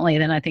efficiently,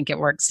 then I think it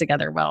works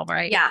together well,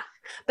 right? Yeah.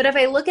 But if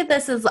I look at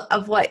this as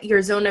of what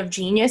your zone of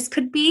genius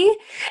could be,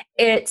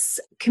 it's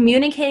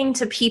communicating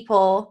to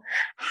people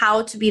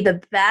how to be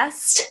the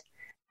best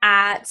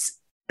at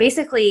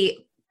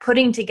basically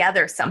putting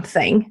together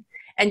something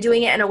and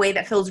doing it in a way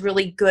that feels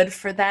really good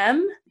for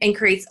them and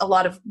creates a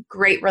lot of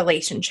great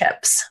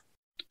relationships.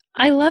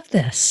 I love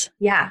this.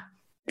 Yeah.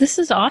 This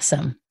is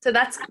awesome. So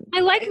that's,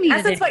 I like me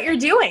today. That's what you're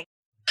doing.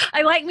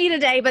 I like me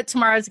today, but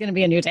tomorrow's going to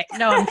be a new day.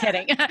 No, I'm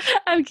kidding.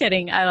 I'm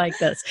kidding. I like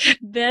this.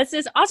 This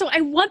is awesome.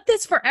 I want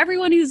this for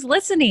everyone who's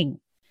listening.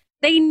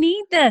 They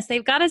need this.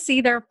 They've got to see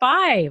their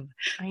 5,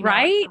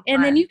 right?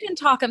 And then you can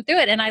talk them through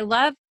it. And I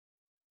love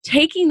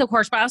taking the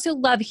course, but I also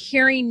love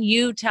hearing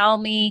you tell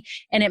me,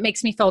 and it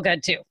makes me feel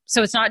good too.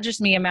 So it's not just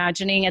me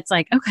imagining. It's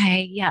like,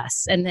 okay,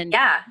 yes. And then.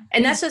 Yeah.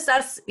 And that's just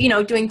us,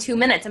 doing 2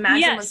 minutes.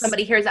 Imagine when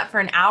somebody hears that for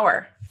an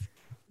hour.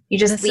 You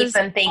just leave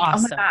and think,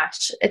 awesome. Oh my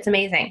gosh, it's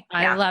amazing.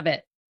 I love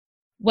it.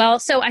 Well,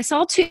 so I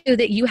saw too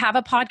that you have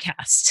a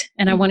podcast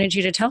and I wanted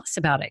you to tell us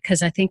about it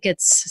because I think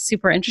it's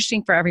super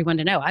interesting for everyone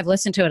to know. I've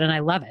listened to it and I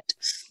love it.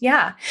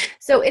 Yeah.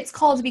 So it's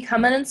called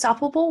Become an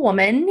Unstoppable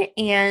Woman,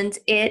 and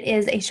it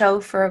is a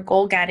show for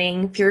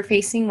goal-getting,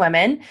 fear-facing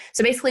women.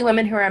 So basically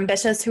women who are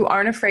ambitious, who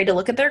aren't afraid to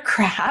look at their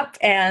crap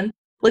and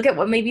look at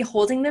what may be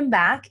holding them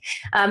back.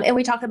 And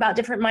we talk about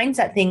different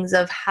mindset things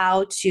of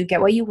how to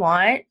get what you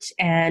want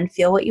and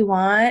feel what you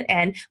want.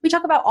 And we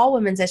talk about all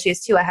women's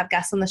issues too. I have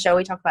guests on the show.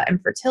 We talk about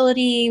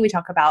infertility. We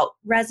talk about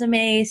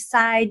resumes,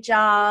 side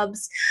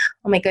jobs.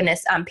 Oh my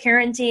goodness.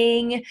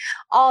 Parenting,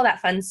 all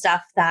that fun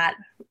stuff that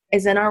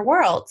is in our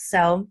world.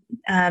 So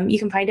you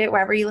can find it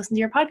wherever you listen to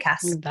your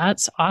podcast.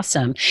 That's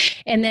awesome.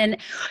 And then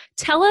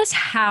tell us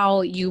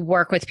how you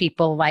work with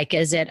people. Like,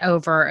 is it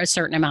over a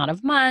certain amount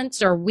of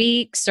months or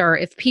weeks? Or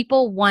if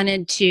people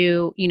wanted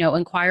to,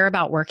 inquire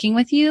about working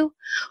with you,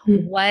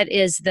 what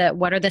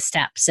are the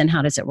steps and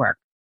how does it work?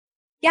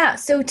 Yeah.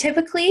 So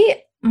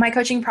typically my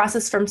coaching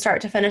process from start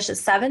to finish is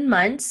 7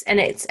 months, and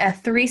it's a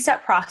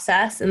 3-step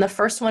process. And the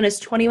first one is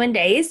 21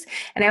 days.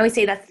 And I always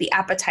say that's the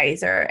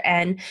appetizer,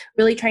 and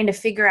really trying to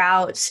figure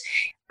out,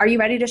 are you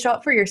ready to show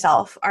up for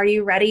yourself? Are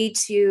you ready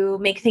to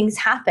make things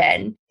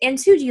happen? And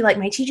 2, do you like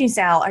my teaching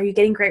style? Are you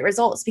getting great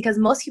results? Because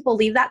most people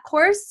leave that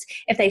course,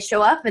 if they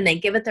show up and they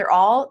give it their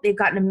all, they've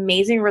gotten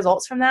amazing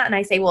results from that. And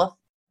I say, well,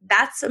 if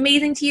that's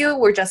amazing to you,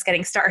 we're just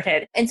getting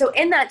started. And so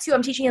in that too,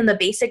 I'm teaching them the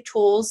basic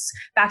tools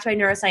backed by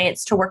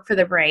neuroscience to work for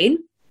the brain,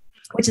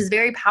 which is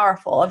very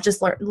powerful, of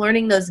just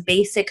learning those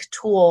basic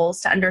tools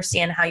to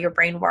understand how your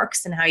brain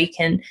works and how you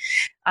can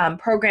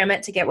program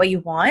it to get what you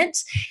want.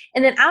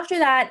 And then after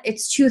that,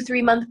 it's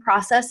 2-3 month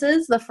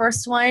processes. The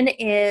first one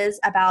is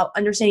about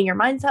understanding your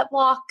mindset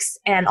blocks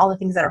and all the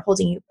things that are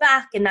holding you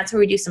back. And that's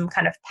where we do some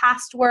kind of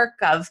past work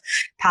of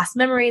past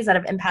memories that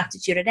have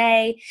impacted you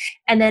today.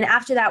 And then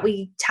after that,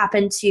 we tap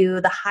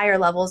into the higher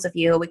levels of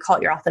you. We call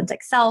it your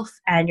authentic self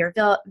and your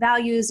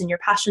values and your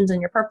passions and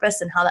your purpose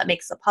and how that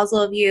makes a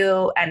puzzle of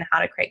you and how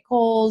to create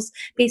goals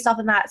based off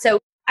of that. So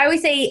I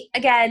always say,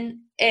 again,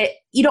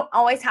 you don't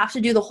always have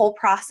to do the whole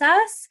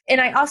process.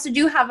 And I also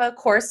do have a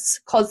course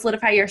called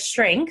Solidify Your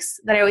Strengths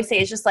that I always say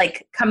is just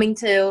like coming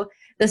to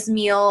this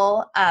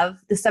meal of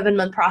the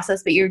 7-month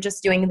process, but you're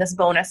just doing this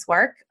bonus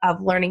work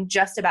of learning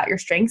just about your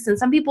strengths. And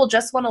some people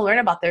just want to learn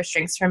about their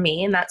strengths from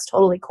me, and that's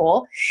totally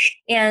cool.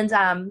 And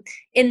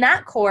in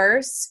that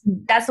course,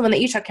 that's the one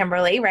that you took,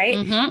 Kimberly, right?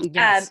 Mm-hmm.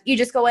 Yes. You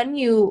just go in,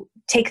 you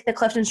take the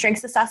Clifton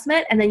Strengths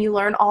Assessment, and then you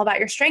learn all about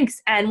your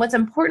strengths. And what's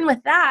important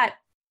with that,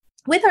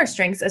 with our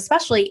strengths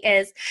especially,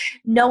 is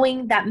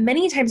knowing that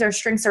many times our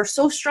strengths are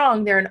so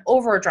strong, they're in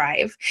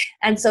overdrive.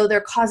 And so they're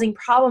causing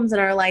problems in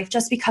our life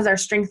just because our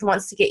strength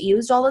wants to get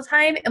used all the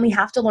time. And we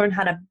have to learn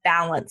how to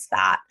balance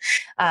that.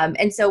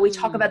 And so we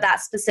talk about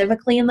that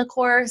specifically in the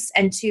course,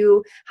 and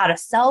to how to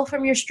sell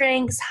from your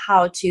strengths,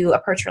 how to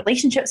approach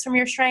relationships from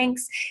your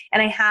strengths.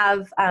 And I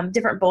have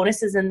different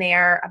bonuses in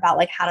there about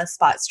like how to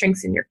spot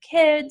strengths in your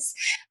kids,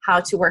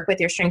 how to work with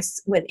your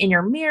strengths within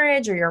your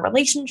marriage or your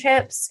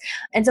relationships.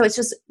 And so it's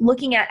just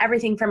looking at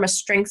everything from a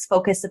strengths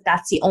focus if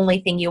that's the only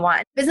thing you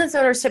want. Business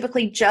owners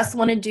typically just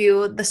want to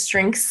do the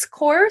strengths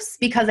course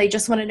because they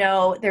just want to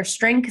know their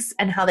strengths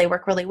and how they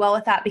work really well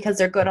with that, because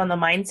they're good on the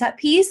mindset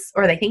piece,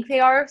 or they think they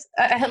are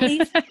at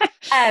least.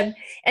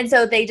 And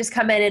so they just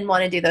come in and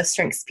want to do those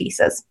strengths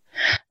pieces.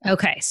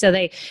 Okay. So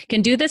they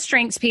can do the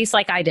strengths piece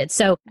like I did.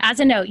 So as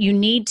a note, you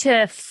need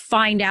to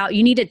find out,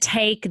 you need to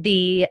take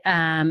the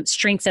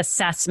strengths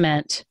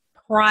assessment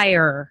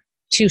prior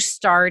to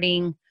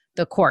starting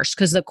the course,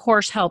 because the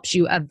course helps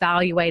you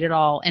evaluate it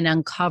all and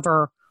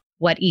uncover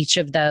what each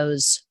of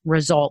those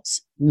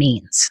results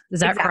means.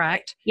 Is that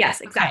correct? Yes,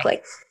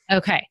 exactly.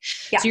 Okay.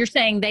 Yeah. So you're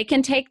saying they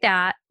can take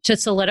that to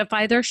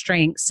solidify their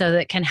strengths so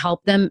that it can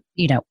help them,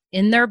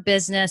 in their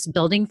business,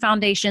 building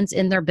foundations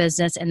in their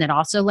business. And then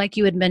also, like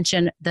you had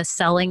mentioned, the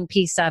selling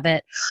piece of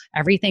it,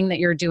 everything that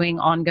you're doing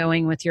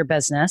ongoing with your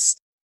business,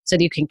 so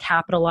that you can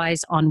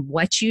capitalize on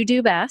what you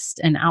do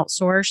best and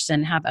outsource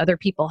and have other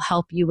people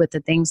help you with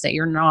the things that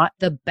you're not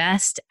the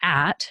best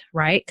at,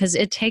 right? Because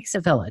it takes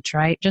a village,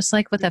 right? Just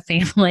like with a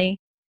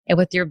family and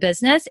with your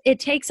business, it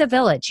takes a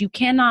village. You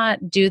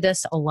cannot do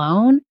this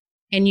alone,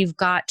 and you've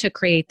got to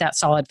create that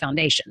solid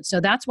foundation. So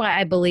that's why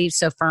I believe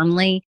so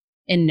firmly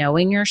in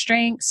knowing your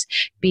strengths,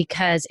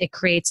 because it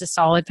creates a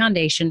solid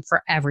foundation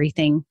for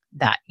everything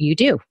that you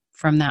do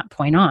from that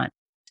point on.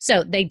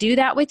 So they do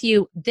that with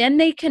you. Then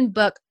they can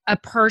book a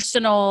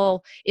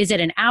personal, is it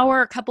an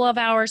hour, a couple of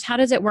hours? How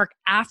does it work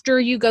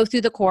after you go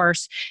through the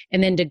course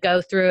and then to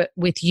go through it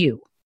with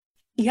you?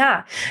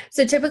 Yeah.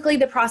 So typically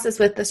the process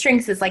with the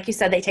strengths is, like you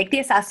said, they take the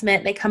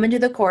assessment, they come into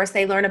the course,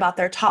 they learn about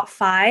their top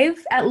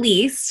 5 at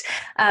least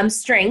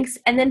strengths.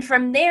 And then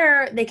from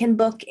there, they can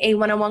book a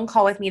one-on-one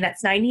call with me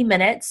that's 90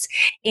 minutes.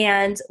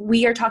 And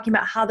we are talking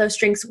about how those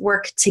strengths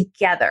work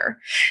together.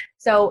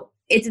 So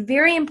it's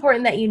very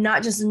important that you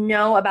not just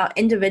know about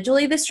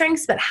individually the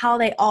strengths, but how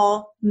they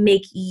all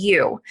make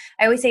you.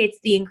 I always say it's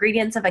the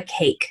ingredients of a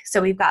cake.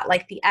 So we've got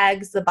like the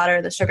eggs, the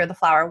butter, the sugar, the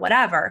flour,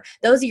 whatever.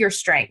 Those are your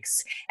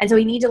strengths. And so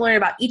we need to learn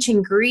about each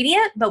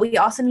ingredient, but we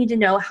also need to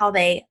know how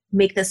they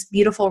make this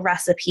beautiful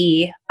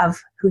recipe of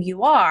who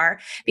you are,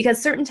 because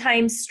certain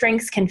times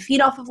strengths can feed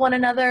off of one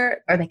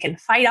another, or they can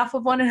fight off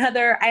of one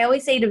another. I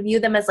always say to view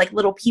them as like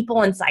little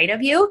people inside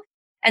of you.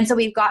 And so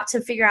we've got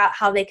to figure out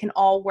how they can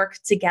all work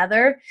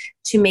together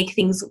to make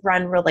things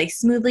run really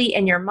smoothly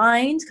in your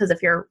mind. Because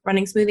if you're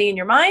running smoothly in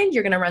your mind,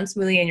 you're going to run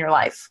smoothly in your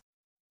life.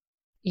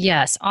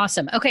 Yes.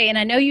 Awesome. Okay. And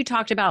I know you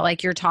talked about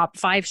like your top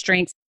 5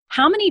 strengths.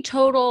 How many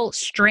total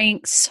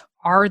strengths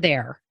are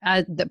there?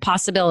 The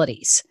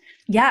possibilities?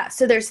 Yeah.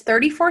 So there's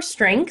 34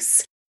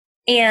 strengths.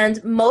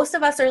 And most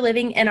of us are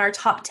living in our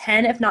top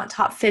 10, if not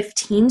top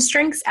 15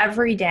 strengths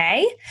every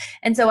day.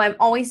 And so I'm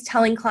always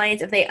telling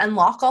clients, if they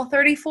unlock all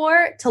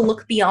 34, to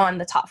look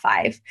beyond the top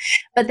 5.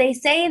 But they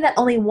say that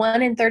only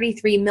 1 in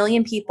 33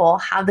 million people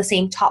have the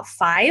same top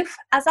 5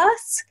 as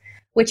us,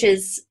 which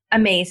is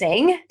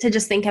amazing to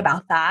just think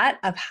about that,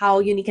 of how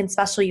unique and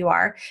special you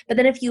are. But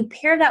then if you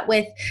pair that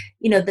with,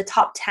 the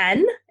top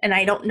 10, and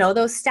I don't know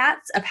those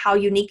stats of how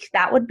unique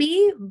that would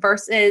be,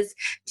 versus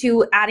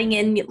to adding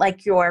in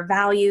like your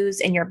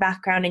values and your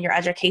background and your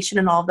education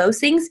and all of those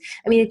things,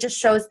 I mean, it just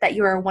shows that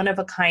you are one of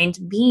a kind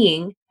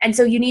being. And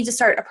so you need to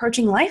start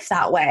approaching life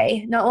that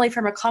way, not only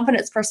from a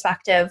confidence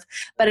perspective,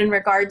 but in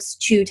regards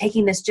to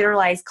taking this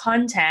generalized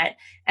content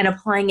and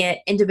applying it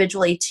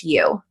individually to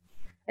you.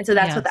 And so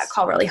that's what that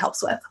call really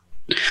helps with.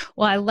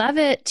 Well, I love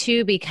it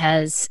too,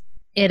 because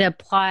it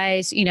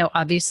applies,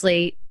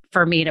 obviously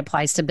for me, it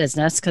applies to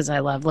business because I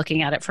love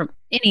looking at it from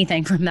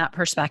anything from that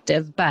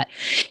perspective, but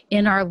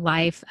in our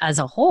life as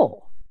a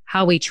whole,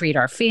 how we treat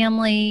our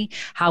family,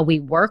 how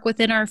we work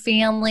within our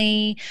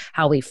family,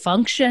 how we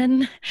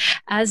function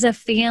as a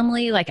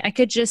family. Like I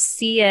could just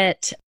see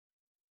it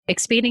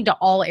expanding to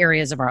all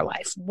areas of our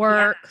life,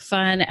 work,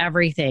 fun,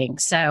 everything.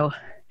 So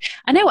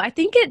I know. I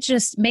think it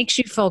just makes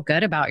you feel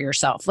good about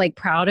yourself, like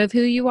proud of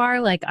who you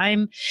are. Like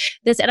I'm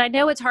this, and I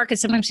know it's hard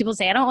because sometimes people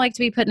say, I don't like to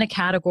be put in a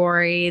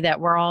category that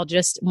we're all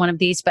just one of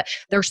these, but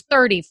there's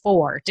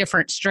 34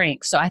 different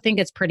strengths. So I think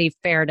it's pretty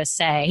fair to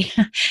say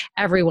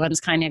everyone's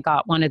kind of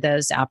got one of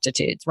those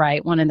aptitudes,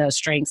 right? One of those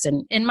strengths.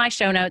 And in my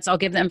show notes, I'll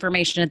give the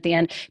information at the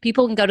end.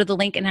 People can go to the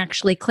link and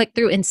actually click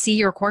through and see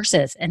your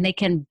courses, and they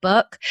can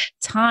book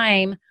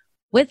time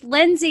with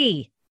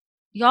Lindsay.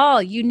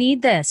 Y'all, you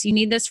need this. You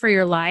need this for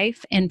your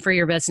life and for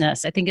your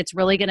business. I think it's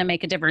really going to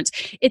make a difference.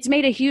 It's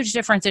made a huge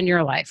difference in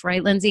your life,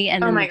 right, Lindsay?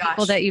 And the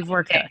people that you've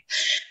worked with.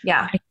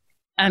 Yeah.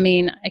 I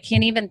mean, I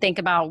can't even think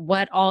about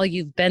what all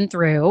you've been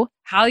through,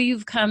 how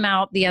you've come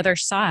out the other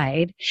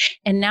side,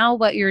 and now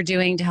what you're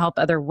doing to help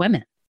other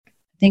women. I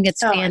think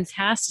it's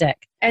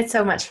fantastic. It's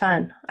so much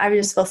fun. I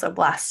just feel so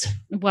blessed.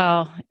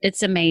 Well,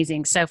 it's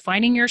amazing. So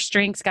finding your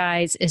strengths,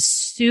 guys, is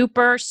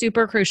super,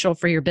 super crucial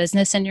for your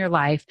business and your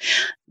life.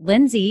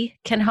 Lindsay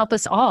can help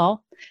us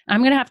all.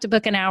 I'm going to have to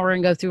book an hour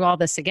and go through all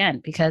this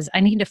again because I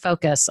need to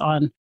focus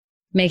on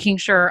making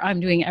sure I'm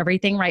doing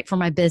everything right for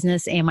my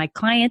business and my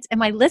clients and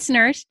my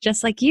listeners,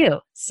 just like you.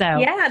 So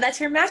yeah,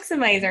 that's your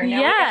maximizer. Now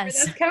yes,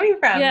 where that's coming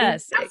from.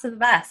 Yes, that's the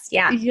best.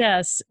 Yeah.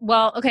 Yes.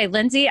 Well, okay,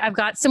 Lindsay, I've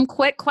got some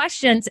quick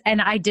questions,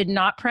 and I did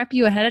not prep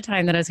you ahead of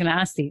time that I was going to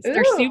ask these.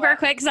 They're super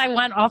quick because I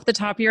went off the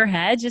top of your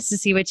head just to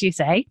see what you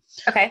say.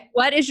 Okay.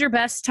 What is your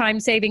best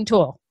time-saving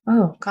tool?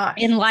 Oh gosh,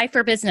 in life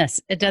or business?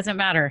 It doesn't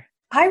matter.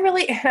 I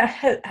really,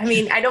 I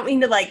mean, I don't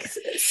mean to like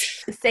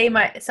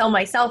sell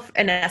myself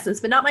in essence,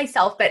 but not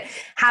myself, but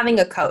having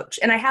a coach.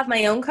 And I have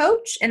my own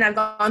coach, and I've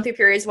gone through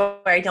periods where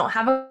I don't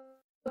have a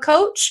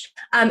coach.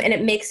 And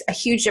it makes a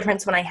huge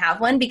difference when I have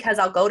one, because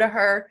I'll go to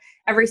her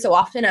every so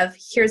often of,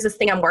 here's this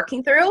thing I'm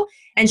working through,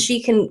 and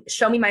she can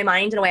show me my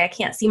mind in a way I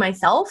can't see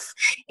myself.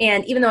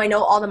 And even though I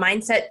know all the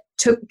mindset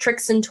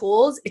tricks and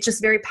tools, it's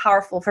just very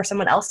powerful for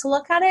someone else to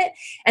look at it.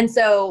 And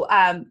so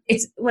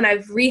it's when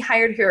I've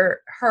rehired her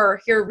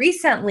here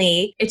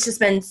recently, it's just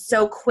been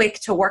so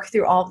quick to work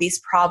through all of these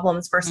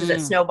problems versus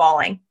it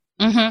snowballing.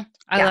 Mm-hmm.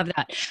 I love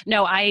that.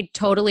 No, I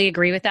totally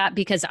agree with that,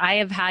 because I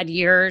have had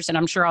years, and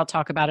I'm sure I'll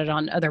talk about it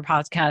on other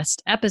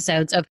podcast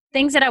episodes, of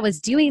things that I was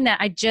doing that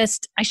I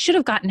should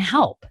have gotten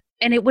help,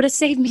 and it would have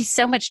saved me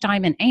so much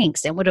time and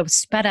angst and would have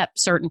sped up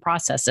certain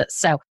processes.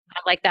 So I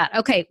like that.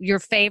 Okay. Your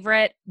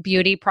favorite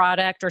beauty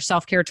product or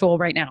self-care tool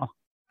right now?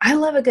 I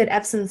love a good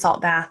Epsom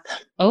salt bath.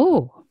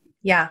 Oh,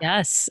 yeah.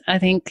 Yes. I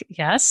think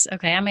yes.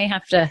 Okay. I may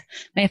have to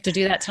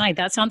do that tonight.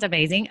 That sounds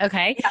amazing.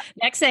 Okay. Yeah.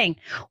 Next thing.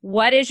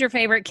 What is your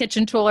favorite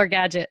kitchen tool or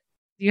gadget?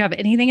 Do you have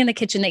anything in the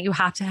kitchen that you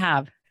have to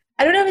have?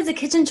 I don't know if it's a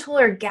kitchen tool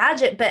or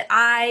gadget, but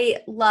I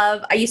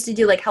used to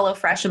do like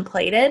HelloFresh and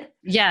Plated.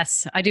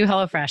 Yes, I do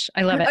HelloFresh.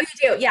 I love it. Oh, you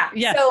do? Yeah.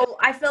 Yes. So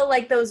I feel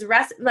like those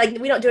like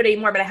we don't do it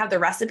anymore, but I have the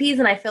recipes,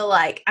 and I feel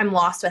like I'm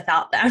lost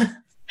without them.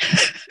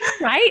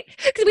 Right?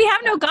 Because we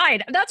have no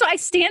guide. That's why I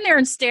stand there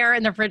and stare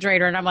in the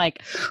refrigerator, and I'm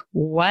like,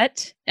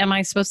 what am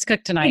I supposed to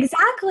cook tonight?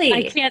 Exactly.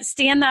 I can't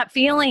stand that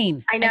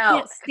feeling. I know. I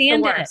can't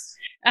stand it.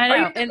 I know. Or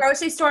you're at the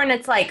grocery store and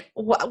it's like,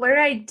 what did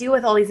I do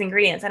with all these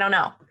ingredients? I don't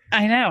know.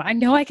 I know. I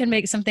know I can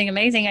make something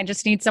amazing. I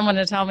just need someone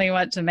to tell me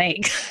what to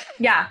make.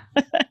 Yeah.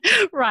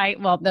 Right.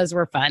 Well, those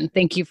were fun.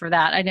 Thank you for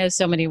that. I know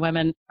so many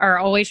women are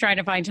always trying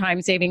to find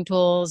time-saving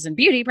tools and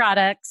beauty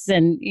products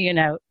and,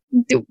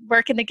 do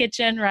work in the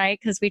kitchen, right?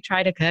 Because we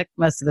try to cook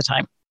most of the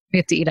time. We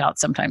have to eat out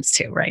sometimes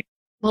too, right?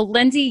 Well,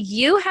 Lindsay,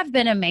 you have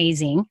been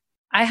amazing.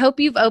 I hope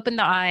you've opened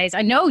the eyes.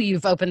 I know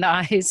you've opened the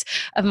eyes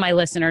of my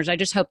listeners. I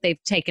just hope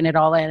they've taken it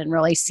all in and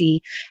really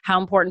see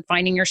how important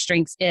finding your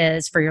strengths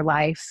is for your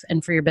life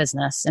and for your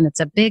business. And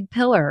it's a big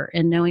pillar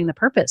in knowing the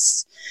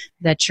purpose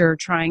that you're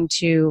trying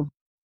to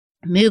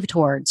move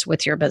towards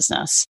with your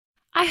business.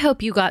 I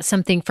hope you got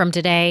something from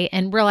today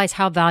and realize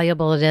how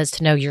valuable it is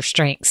to know your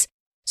strengths.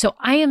 So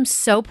I am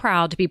so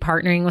proud to be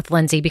partnering with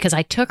Lindsay because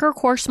I took her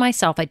course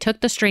myself. I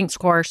took the strengths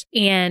course.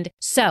 And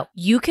so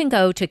you can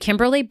go to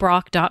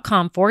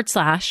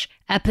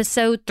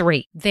KimberlyBrock.com/episode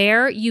 3.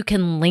 There you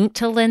can link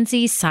to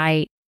Lindsay's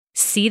site,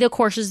 see the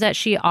courses that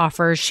she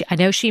offers. I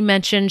know she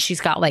mentioned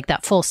she's got like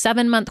that full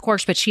 7-month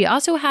course, but she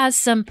also has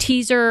some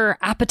teaser,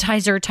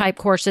 appetizer type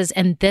courses.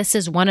 And this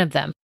is one of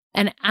them.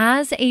 And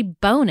as a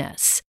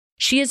bonus,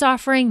 she is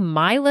offering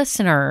my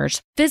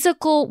listeners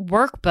physical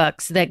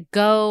workbooks that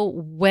go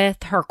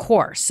with her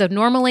course. So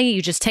normally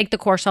you just take the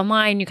course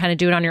online, you kind of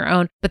do it on your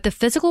own, but the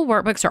physical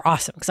workbooks are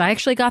awesome because I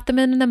actually got them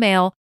in the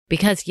mail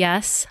because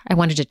yes, I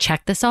wanted to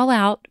check this all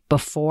out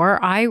before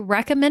I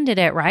recommended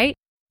it, right?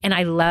 And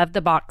I love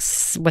the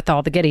box with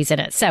all the goodies in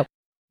it. So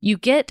you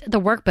get the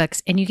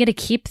workbooks and you get to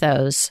keep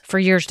those for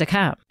years to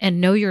come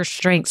and know your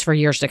strengths for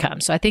years to come.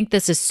 So I think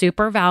this is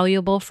super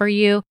valuable for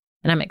you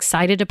and I'm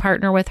excited to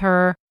partner with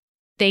her.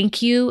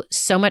 Thank you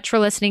so much for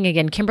listening.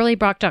 Again,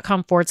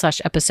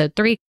 KimberlyBrock.com/episode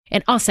 3.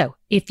 And also,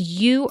 if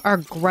you are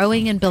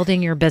growing and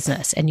building your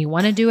business and you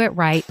want to do it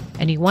right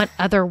and you want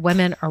other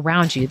women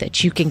around you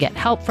that you can get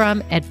help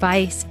from,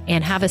 advice,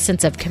 and have a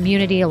sense of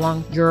community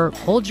along your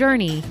whole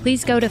journey,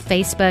 please go to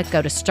Facebook,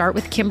 go to Start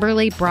with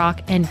Kimberly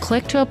Brock and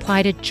click to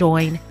apply to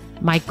join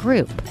my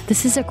group.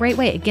 This is a great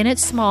way. Again,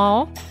 it's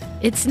small,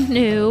 it's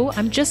new,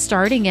 I'm just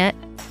starting it,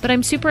 but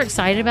I'm super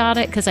excited about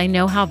it because I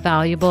know how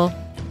valuable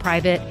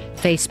private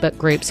Facebook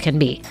groups can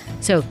be.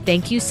 So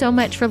thank you so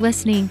much for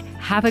listening.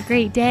 Have a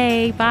great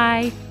day.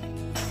 Bye.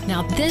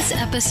 Now, this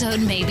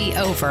episode may be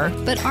over,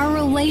 but our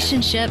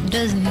relationship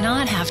does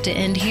not have to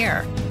end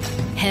here.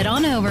 Head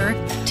on over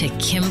to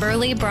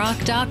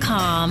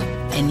KimberlyBrock.com,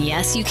 and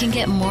yes, you can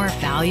get more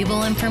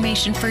valuable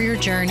information for your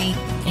journey.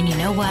 And you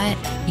know what?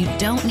 You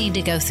don't need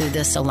to go through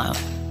this alone.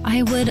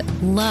 I would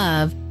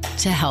love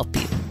to help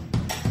you.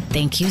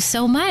 Thank you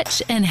so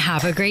much, and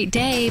have a great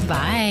day.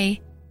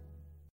 Bye.